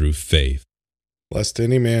through faith. lest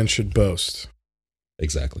any man should boast.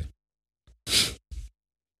 Exactly.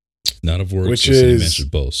 Not of works, Which lest any man is,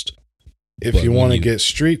 should boast. if But you we want to need- get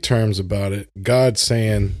street terms about it, God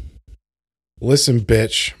saying, listen,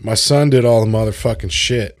 bitch, my son did all the motherfucking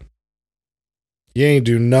shit. You ain't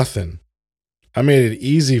do nothing. I made it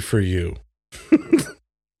easy for you.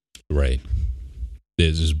 Right. They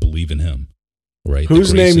just believe in him. Right.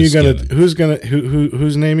 Whose The grace name you is gonna? given.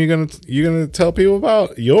 Whose name you gonna tell people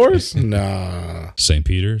about? Yours? Nah, St.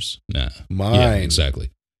 Peter's? Nah. mine. Yeah, exactly.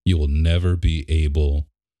 You will never be able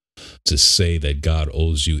to say that God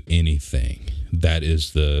owes you anything. That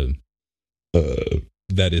is the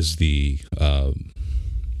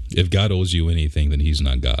if God owes you anything, then he's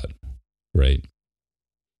not God. Right.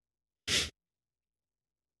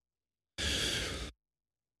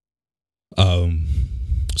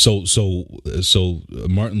 So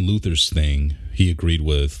Martin Luther's thing, he agreed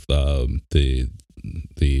with the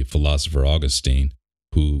philosopher Augustine,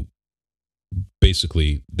 who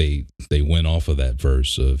basically they went off of that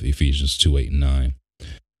verse of Ephesians 2:8 and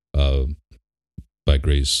 9. By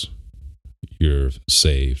grace, you're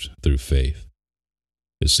saved through faith.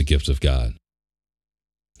 It's the gift of God.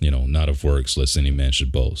 Not of works, lest any man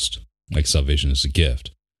should boast. Like salvation is a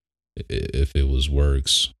gift. If it was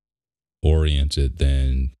works oriented,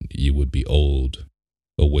 then you would be owed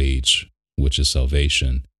a wage, which is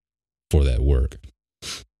salvation, for that work.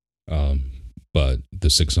 But the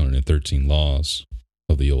 613 laws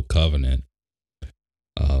of the Old Covenant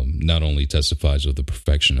not only testifies of the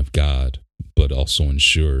perfection of God, but also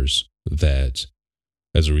ensures that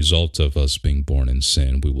as a result of us being born in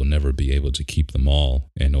sin, we will never be able to keep them all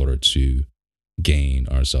in order to gain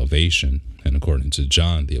our salvation. And according to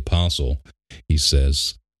John the Apostle, he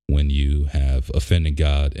says, when you have offended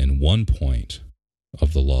God in one point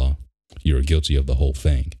of the law, you're guilty of the whole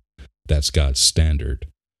thing. That's God's standard.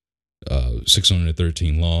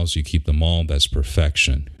 613 laws, you keep them all, that's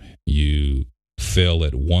perfection. You fail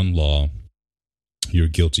at one law, you're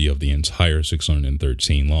guilty of the entire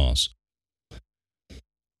 613 laws.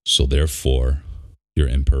 So therefore, you're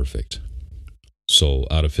imperfect. So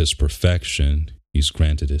out of his perfection, he's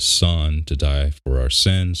granted his son to die for our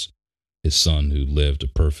sins, his son who lived a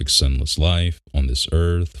perfect sinless life on this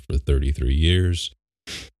earth for 33 years.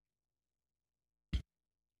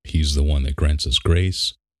 He's the one that grants us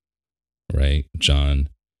grace, right? John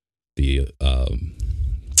the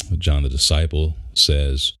disciple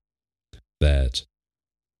says that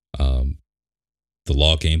the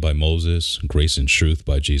law came by Moses, grace and truth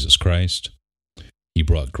by Jesus Christ. He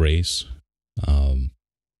brought grace.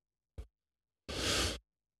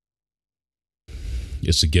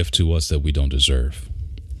 It's a gift to us that we don't deserve.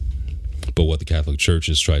 But what the Catholic Church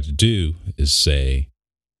has tried to do is say,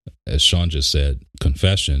 as Sean just said,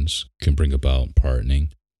 confessions can bring about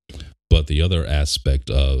pardoning. But the other aspect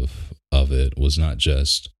of it was not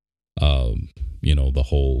just, the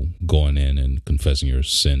whole going in and confessing your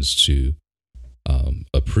sins to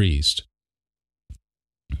a priest,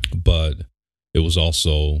 but it was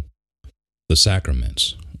also the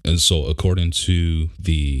sacraments. And so according to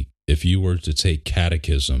if you were to take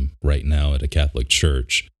catechism right now at a Catholic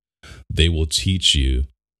church, they will teach you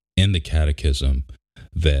in the catechism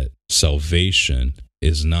that salvation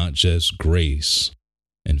is not just grace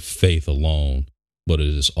and faith alone, but it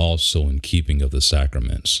is also in keeping of the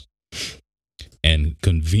sacraments. And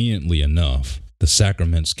conveniently enough, the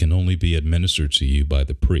sacraments can only be administered to you by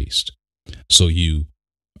the priest. So you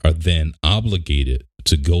are then obligated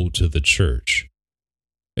to go to the church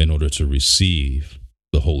in order to receive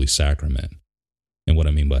the Holy Sacrament. And what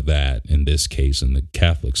I mean by that, in this case, in the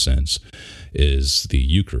Catholic sense, is the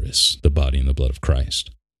Eucharist, the body and the blood of Christ.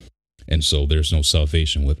 And so there's no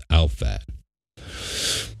salvation without that.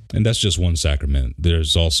 And that's just one sacrament.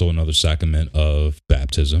 There's also another sacrament of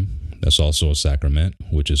baptism. That's also a sacrament,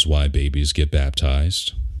 which is why babies get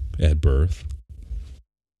baptized at birth.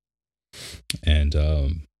 And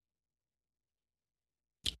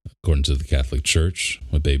according to the Catholic Church,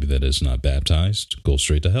 a baby that is not baptized goes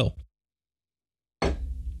straight to hell.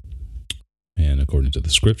 And according to the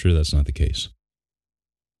scripture, that's not the case.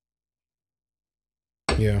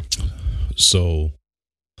 Yeah. So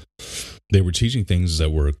they were teaching things that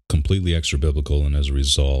were completely extra biblical, and as a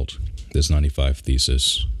result, this 95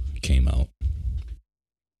 thesis came out.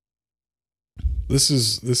 This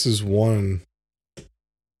is one.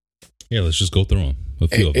 Yeah, let's just go through them. A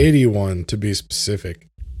few of them. 81 to be specific.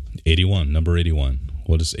 81, number 81.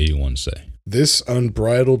 What does 81 say? This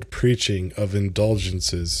unbridled preaching of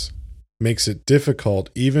indulgences makes it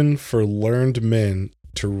difficult even for learned men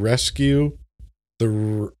to rescue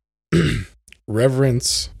the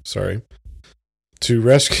reverence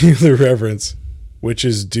which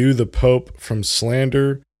is due the Pope from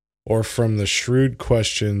slander or from the shrewd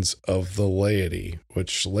questions of the laity,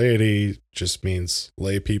 which laity just means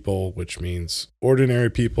lay people, which means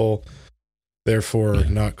ordinary people, therefore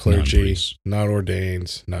not clergy, non-priests. not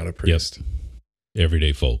ordained, not a priest. Yep.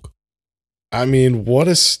 Everyday folk. I mean, what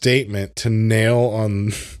a statement to nail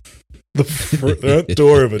on the front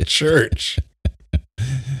door of a church.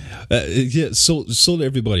 So that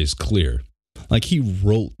everybody's clear. Like, he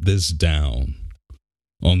wrote this down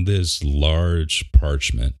on this large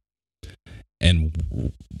parchment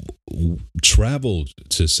and traveled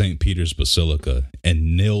to St. Peter's Basilica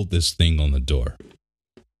and nailed this thing on the door.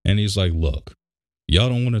 And he's like, look, y'all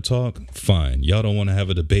don't want to talk? Fine. Y'all don't want to have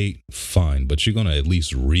a debate? Fine. But you're going to at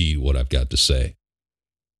least read what I've got to say.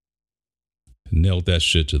 Nailed that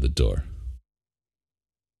shit to the door.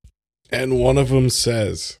 And one of them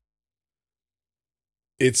says,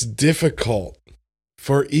 it's difficult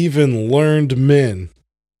for even learned men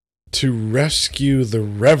to rescue the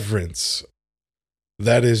reverence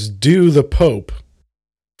that is due the Pope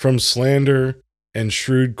from slander and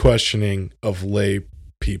shrewd questioning of lay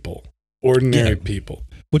people, ordinary people.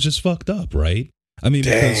 Which is fucked up, right? I mean,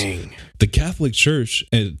 Dang. because the Catholic Church,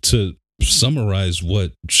 and to summarize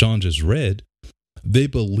what Sean just read, they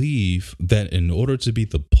believe that in order to be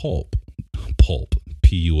the pulp,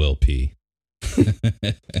 P-U-L-P.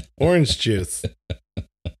 Orange juice.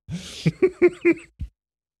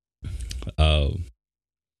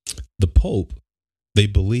 The Pope, they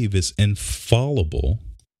believe, is infallible,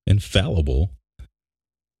 and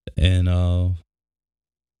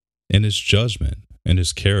in his judgment and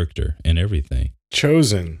his character and everything.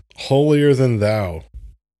 Chosen, holier than thou.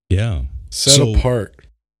 Yeah. Set apart.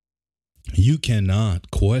 You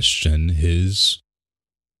cannot question his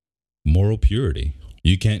moral purity.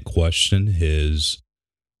 You can't question his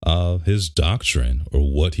doctrine or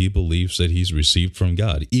what he believes that he's received from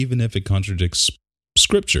God, even if it contradicts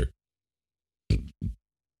Scripture.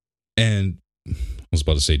 And I was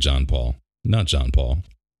about to say John Paul, not John Paul.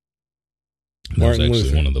 That was actually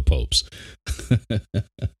Luther. one of the popes.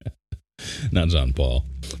 Not John Paul,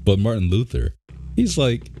 but Martin Luther. He's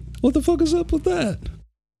like, what the fuck is up with that?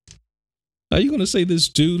 Are you going to say this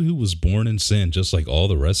dude who was born in sin, just like all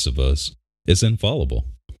the rest of us, is infallible?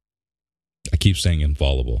 I keep saying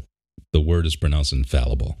infallible. The word is pronounced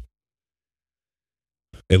infallible.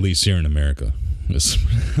 At least here in America, it's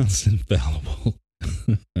pronounced infallible.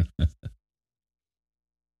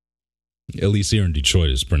 At least here in Detroit,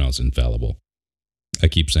 it's pronounced infallible. I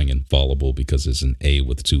keep saying infallible because it's an A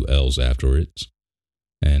with two L's after it.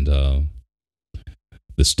 And the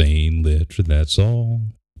stained letter, that's all.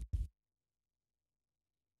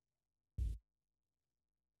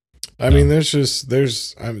 I mean, there's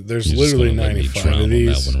literally 95 of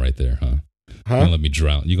these. On that one right there, huh? You're gonna let me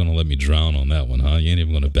drown. You're gonna let me drown on that one, huh? You ain't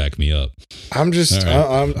even gonna back me up. I'm just,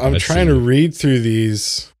 All right. I'm trying to read through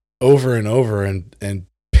these over and over and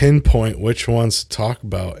pinpoint which ones to talk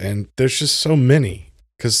about, and there's just so many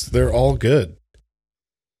because they're all good.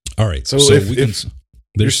 All right, so if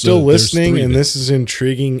you're still listening and this is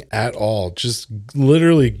intriguing at all, just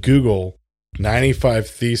literally Google 95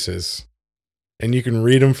 Theses, and you can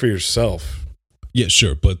read them for yourself. Yeah,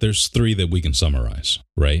 sure, but there's three that we can summarize,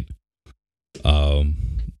 right?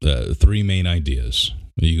 Three main ideas.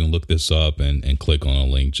 You can look this up and click on a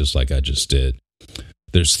link just like I just did.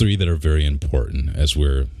 There's three that are very important as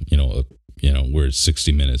we're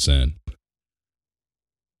 60 minutes in.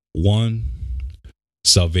 One,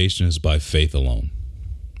 salvation is by faith alone.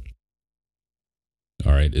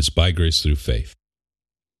 All right, it's by grace through faith.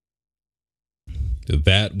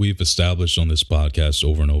 That we've established on this podcast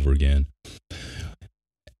over and over again.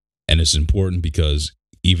 And it's important because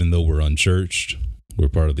even though we're unchurched, we're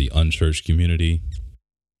part of the unchurched community.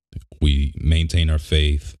 We maintain our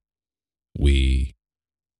faith. We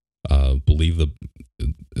believe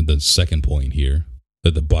the second point here,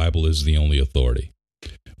 that the Bible is the only authority.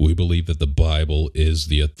 We believe that the Bible is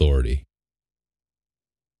the authority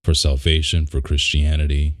for salvation, for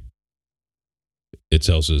Christianity. It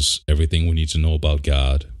tells us everything we need to know about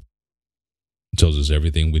God. It tells us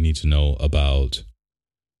everything we need to know about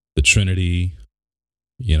the Trinity,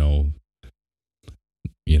 the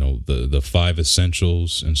five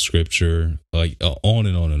essentials in Scripture, like on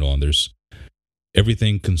and on and on. There's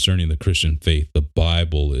everything concerning the Christian faith. The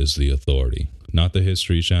Bible is the authority, not the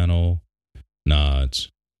History Channel, not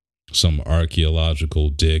some archaeological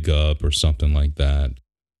dig up or something like that.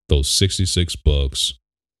 Those 66 books,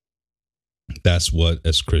 that's what,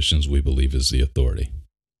 as Christians, we believe is the authority.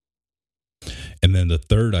 And then the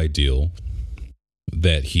third ideal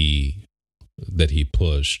that he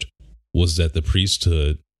pushed was that the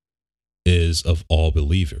priesthood is of all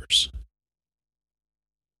believers.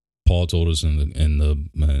 Paul told us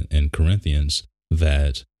in Corinthians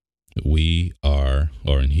that we are,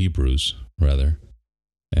 or in Hebrews rather,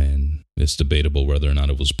 and it's debatable whether or not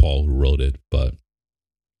it was Paul who wrote it, but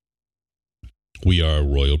we are a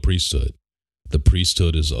royal priesthood. The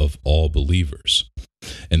priesthood is of all believers.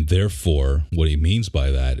 And therefore, what he means by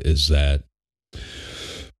that is that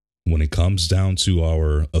when it comes down to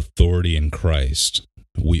our authority in Christ,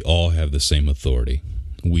 we all have the same authority.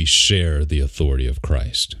 We share the authority of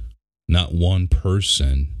Christ. Not one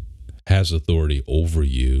person has authority over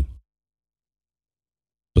you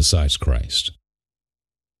besides Christ.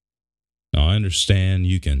 Now, I understand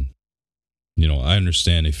I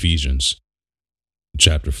understand Ephesians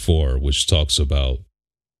chapter 4, which talks about,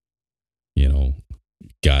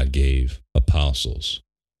 God gave apostles,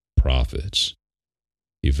 prophets,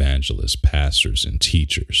 evangelists, pastors, and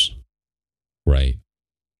teachers, right?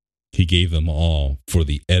 He gave them all for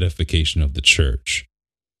the edification of the church.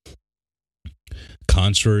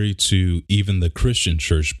 Contrary to even the Christian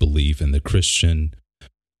church belief and the Christian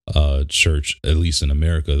church, at least in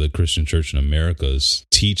America, the Christian church in America's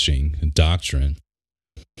teaching and doctrine,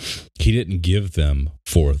 he didn't give them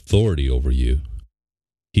for authority over you.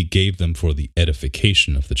 He gave them for the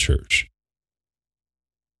edification of the church.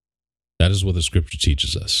 That is what the scripture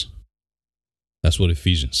teaches us. That's what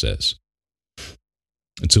Ephesians says.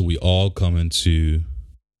 Until we all come into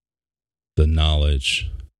the knowledge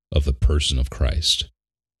of the person of Christ.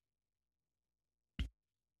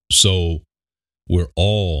 So we're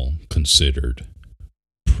all considered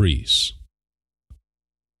priests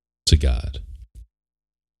to God.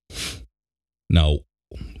 Now,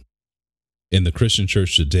 in the Christian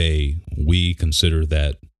church today, we consider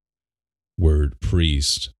that word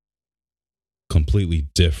priest completely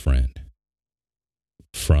different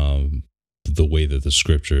from the way that the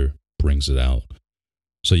scripture brings it out.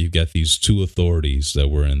 So you've got these two authorities that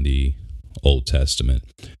were in the Old Testament.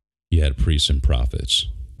 You had priests and prophets.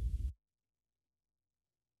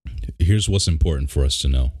 Here's what's important for us to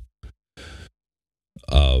know.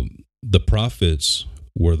 The prophets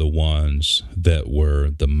were the ones that were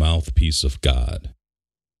the mouthpiece of God.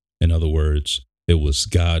 In other words, it was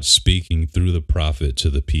God speaking through the prophet to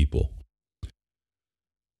the people.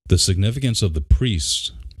 The significance of the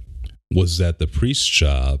priest was that the priest's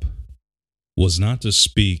job was not to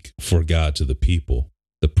speak for God to the people.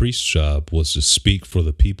 The priest's job was to speak for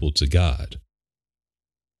the people to God.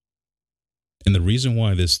 And the reason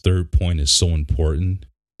why this third point is so important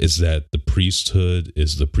is that the priesthood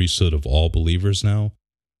is the priesthood of all believers now.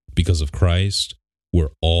 Because of Christ,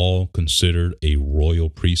 we're all considered a royal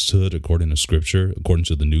priesthood according to Scripture, according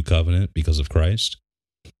to the new covenant, because of Christ.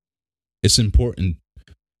 It's important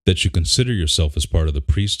that you consider yourself as part of the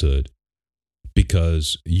priesthood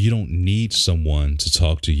because you don't need someone to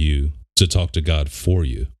talk to you, to talk to God for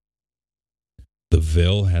you. The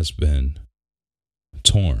veil has been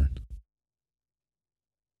torn.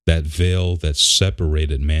 That veil that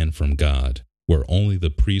separated man from God, where only the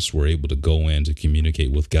priests were able to go in to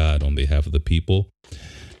communicate with God on behalf of the people,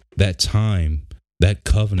 that time, that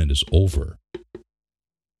covenant is over.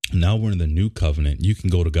 Now we're in the new covenant. You can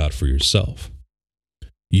go to God for yourself.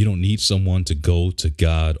 You don't need someone to go to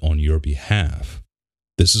God on your behalf.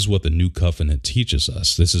 This is what the new covenant teaches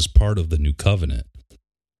us. This is part of the new covenant.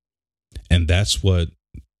 And that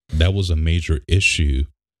was a major issue.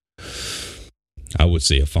 I would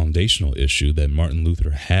say a foundational issue that Martin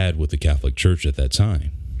Luther had with the Catholic Church at that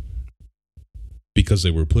time. Because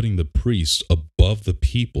they were putting the priest above the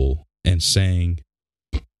people and saying,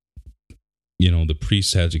 the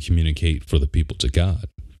priest had to communicate for the people to God.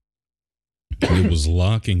 It was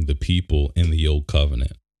locking the people in the old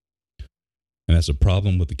covenant. And that's a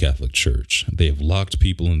problem with the Catholic Church. They have locked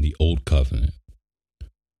people in the old covenant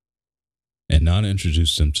and not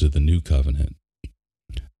introduced them to the new covenant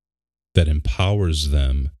that empowers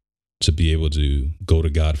them to be able to go to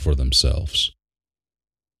God for themselves.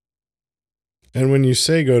 And when you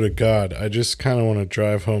say go to God, I just kind of want to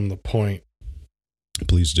drive home the point.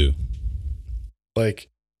 Please do.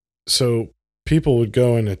 So people would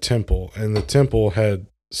go in a temple, and the temple had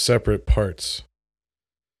separate parts.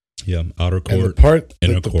 Yeah, outer court, and the part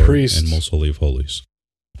inner that the court, priest, and most holy of holies.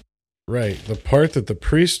 Right. The part that the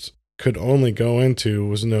priest could only go into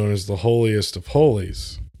was known as the holiest of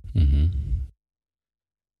holies. Mm-hmm.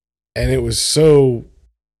 And it was so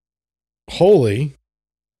holy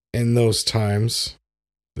in those times,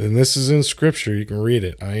 and this is in Scripture, you can read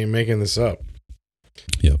it. I ain't making this up.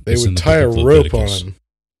 Yep. They would tie a rope on him.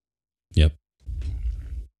 Yep.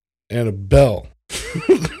 And a bell.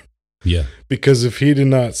 Yeah. Because if he did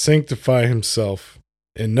not sanctify himself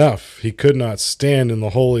enough, he could not stand in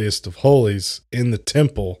the holiest of holies in the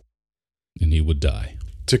temple. And he would die.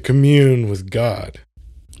 To commune with God.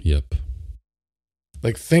 Yep.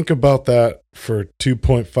 Think about that for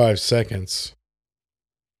 2.5 seconds.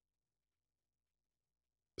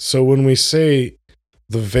 So when we say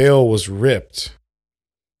the veil was ripped,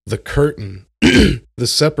 the curtain, the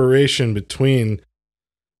separation between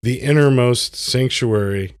the innermost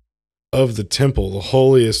sanctuary of the temple, the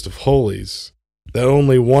holiest of holies, that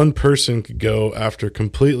only one person could go after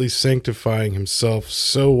completely sanctifying himself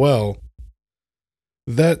so well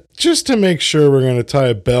that just to make sure we're going to tie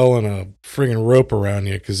a bell and a friggin' rope around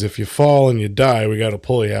you, because if you fall and you die, we got to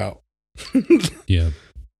pull you out. Yeah.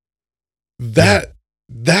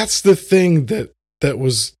 That's the thing that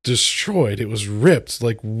was destroyed. It was ripped.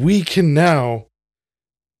 We can now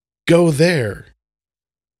go there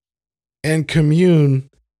and commune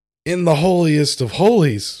in the holiest of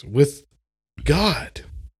holies with God.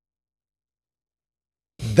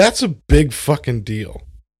 That's a big fucking deal.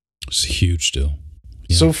 It's a huge deal.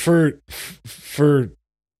 Yeah. So for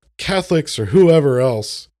Catholics or whoever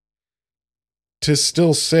else to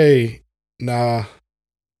still say, nah,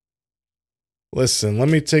 listen, let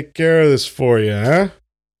me take care of this for you, huh?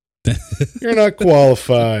 You're not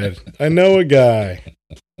qualified. I know a guy.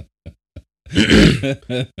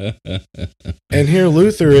 And here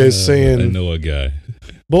Luther is saying, I know a guy.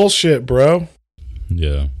 Bullshit, bro.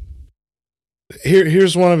 Yeah.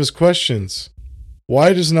 Here's one of his questions.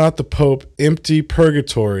 Why does not the Pope empty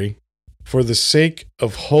purgatory for the sake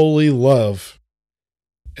of holy love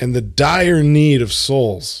and the dire need of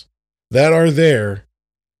souls that are there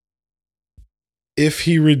if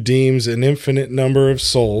he redeems an infinite number of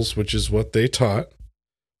souls, which is what they taught,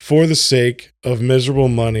 for the sake of miserable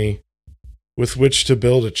money with which to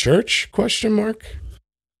build a church? Question mark.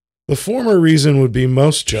 The former reason would be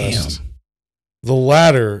most just. Damn. The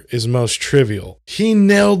latter is most trivial. He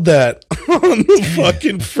nailed that on the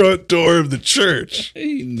fucking front door of the church.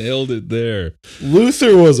 He nailed it there.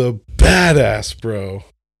 Luther was a badass, bro.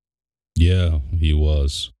 Yeah, he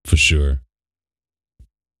was, for sure.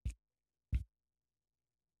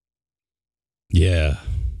 Yeah.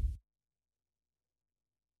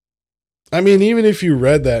 I mean, even if you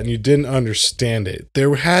read that and you didn't understand it,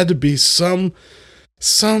 there had to be some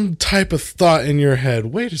type of thought in your head.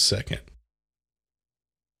 Wait a second.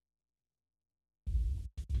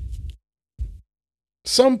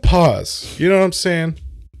 Some pause. You know what I'm saying?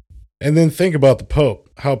 And then think about the Pope.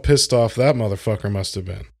 How pissed off that motherfucker must have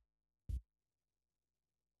been.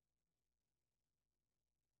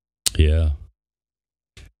 Yeah.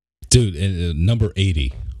 Dude, and, number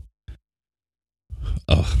 80.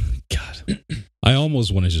 Oh, God. I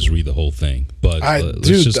almost want to just read the whole thing, but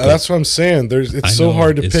that's what I'm saying. It's so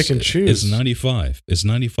hard to pick and choose. It's 95. It's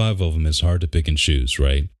 95 of them. It's hard to pick and choose,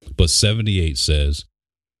 right? But 78 says,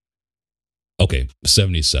 okay,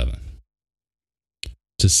 77.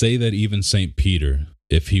 To say that even St. Peter,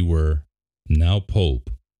 if he were now Pope,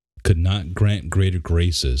 could not grant greater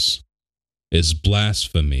graces is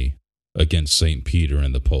blasphemy against St. Peter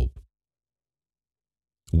and the Pope.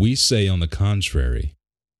 We say, on the contrary,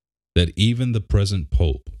 that even the present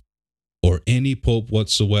Pope, or any Pope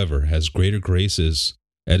whatsoever, has greater graces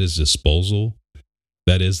at his disposal,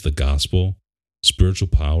 that is, the gospel, spiritual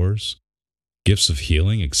powers, gifts of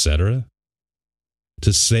healing, etc.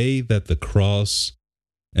 To say that the cross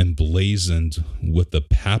emblazoned with the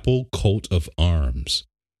papal coat of arms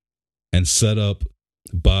and set up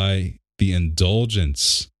by the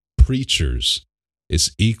indulgence preachers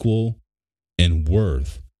is equal in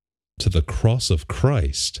worth to the cross of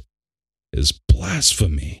Christ is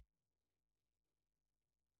blasphemy.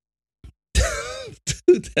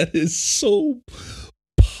 Dude, that is so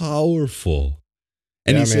powerful.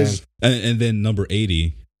 And yeah, he says, and then number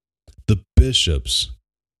 80, the bishops,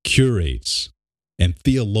 curates, and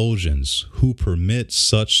theologians who permit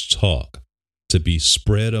such talk to be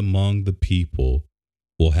spread among the people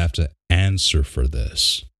will have to answer for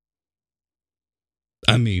this.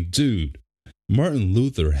 I mean, dude, Martin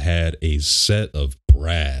Luther had a set of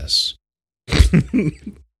brass.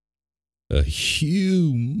 A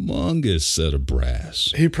humongous set of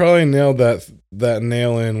brass. He probably nailed that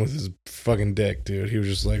nail in with his fucking dick, dude. He was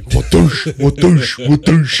just like, "Whatoosh, whatoosh,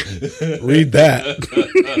 whatoosh." Read that.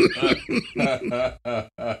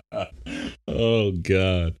 Oh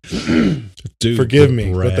God, dude! Forgive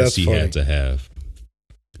me, but that's he funny. had to have.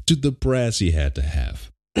 Dude, the brass he had to have.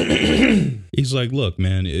 He's like, look,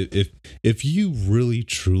 man, if you really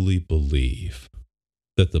truly believe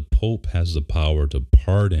that the Pope has the power to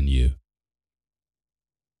pardon you,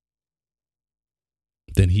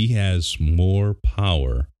 then he has more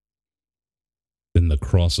power than the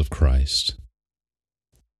cross of Christ.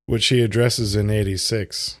 Which he addresses in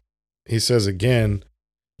 86. He says again,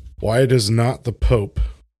 why does not the Pope,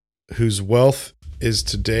 whose wealth is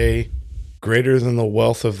today greater than the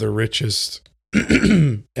wealth of the richest,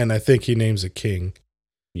 and I think he names a king,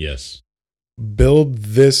 Yes. build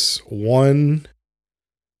this one,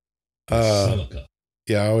 Basilica.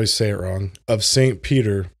 yeah, I always say it wrong, of St.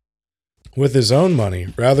 Peter with his own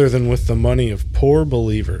money rather than with the money of poor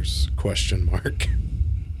believers? Question mark.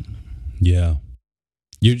 Yeah.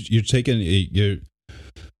 You're taking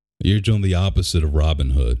you're doing the opposite of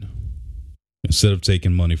Robin Hood. Instead of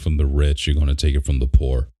taking money from the rich, you're going to take it from the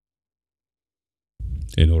poor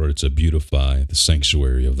in order to beautify the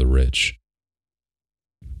sanctuary of the rich.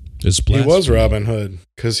 It's blasphemy. He was Robin Hood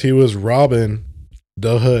because he was Robin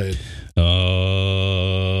the Hood. Oh,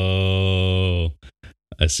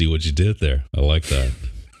 I see what you did there. I like that.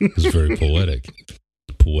 It's very poetic.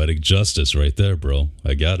 Poetic justice right there, bro.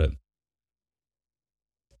 I got it.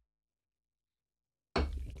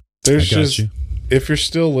 There's I got just, you. if you're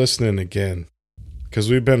still listening again, because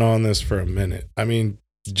we've been on this for a minute, I mean,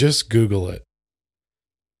 just Google it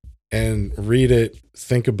and read it,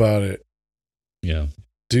 think about it, Yeah.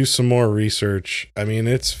 do some more research. I mean,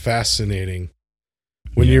 it's fascinating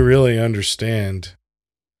when Yeah. you really understand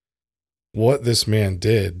what this man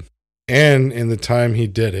did and in the time he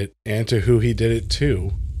did it and to who he did it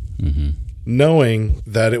to, Mm-hmm. knowing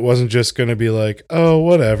that it wasn't just going to be like, oh,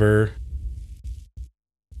 whatever.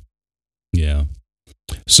 Yeah.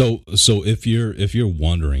 So if you're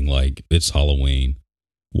wondering, like, it's Halloween,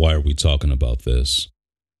 why are we talking about this?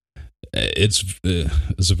 It's a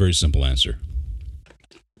very simple answer.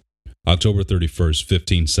 October 31st,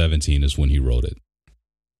 1517 is when he wrote it.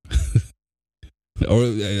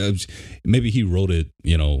 Or maybe he wrote it,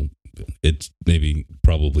 it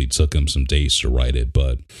probably took him some days to write it,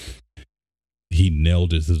 but he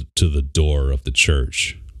nailed it to the door of the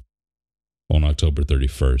church on October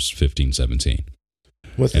 31st, 1517.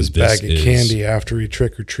 With And his this bag of is- candy after he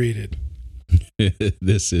trick-or-treated.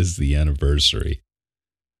 This is the anniversary.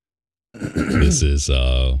 This is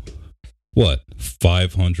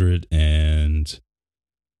 500 and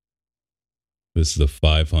this is the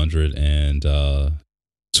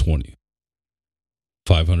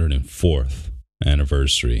 504th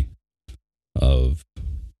anniversary of,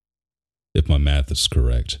 if my math is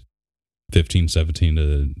correct, 1517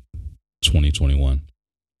 to 2021.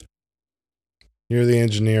 You're the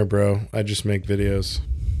engineer, bro. I just make videos.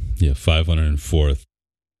 Yeah, 504th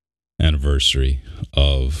anniversary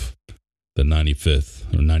of the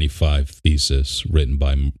 95th or 95 thesis written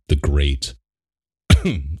by the great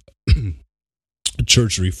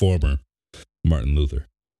church reformer Martin Luther.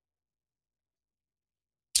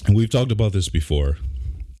 And we've talked about this before.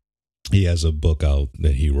 He has a book out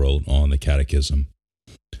that he wrote on the catechism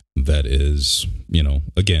that is,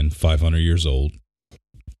 again, 500 years old.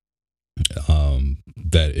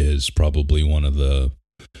 That is probably one of the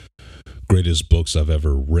greatest books I've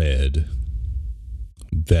ever read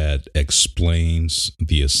that explains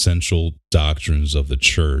the essential doctrines of the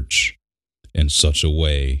church in such a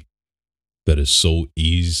way that is so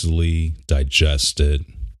easily digested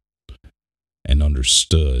and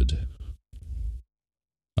understood.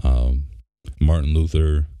 Martin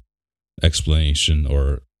Luther explanation,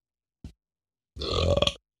 or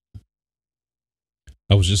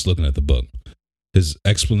I was just looking at the book, his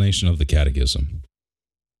explanation of the catechism.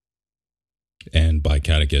 And by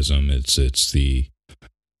catechism, it's the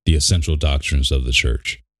essential doctrines of the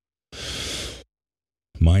church.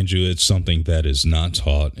 Mind you, it's something that is not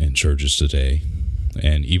taught in churches today.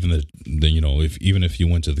 And even if you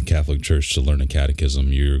went to the Catholic Church to learn a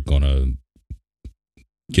catechism, you're gonna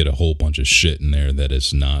get a whole bunch of shit in there that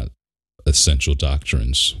is not essential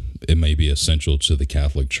doctrines. It may be essential to the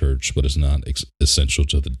Catholic Church, but it's not essential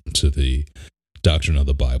to the doctrine of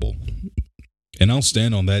the Bible. And I'll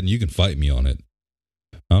stand on that, and you can fight me on it.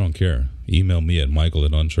 I don't care. Email me at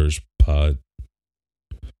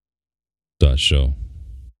michael@unchurchpod.show.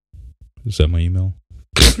 Is that my email?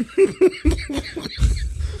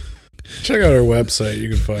 Check out our website. You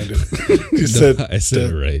can find it. You No, said I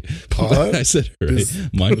said it right. pod? I said it right. Is-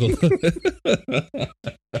 Michael.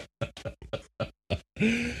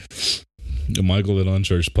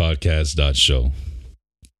 michael@unchurchpodcast.show.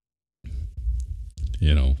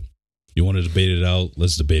 You want to debate it out?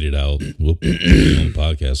 Let's debate it out. We'll put it on the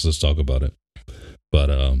podcast. Let's talk about it. But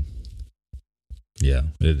yeah,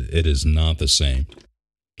 it is not the same.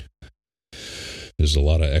 There's a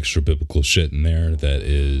lot of extra biblical shit in there that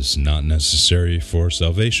is not necessary for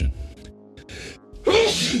salvation.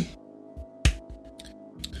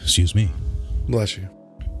 Excuse me. Bless you.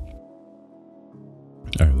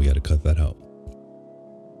 All right, we got to cut that out.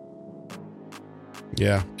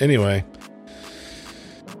 Yeah. Anyway,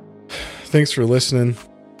 thanks for listening.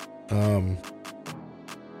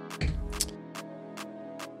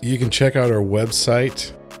 You can check out our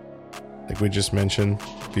website, like we just mentioned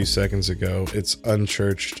a few seconds ago. It's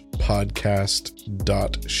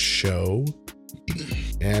unchurchedpodcast.show.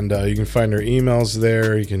 And you can find our emails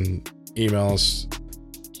there. You can email us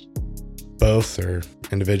both or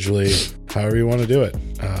individually, however you want to do it.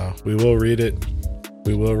 We will read it.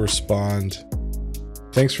 We will respond.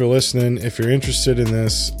 Thanks for listening. If you're interested in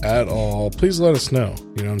this at all, please let us know.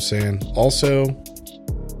 You know what I'm saying? Also,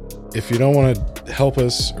 if you don't want to help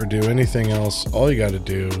us or do anything else, all you got to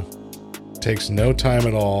do takes no time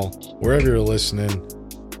at all. Wherever you're listening,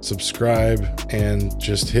 subscribe and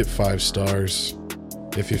just hit 5 stars.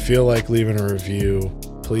 If you feel like leaving a review,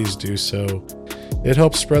 please do so. It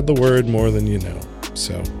helps spread the word more than you know.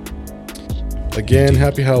 So, again,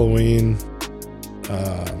 happy Halloween.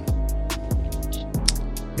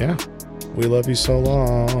 yeah, we love you so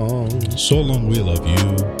long. So long, we love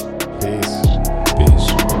you. Peace.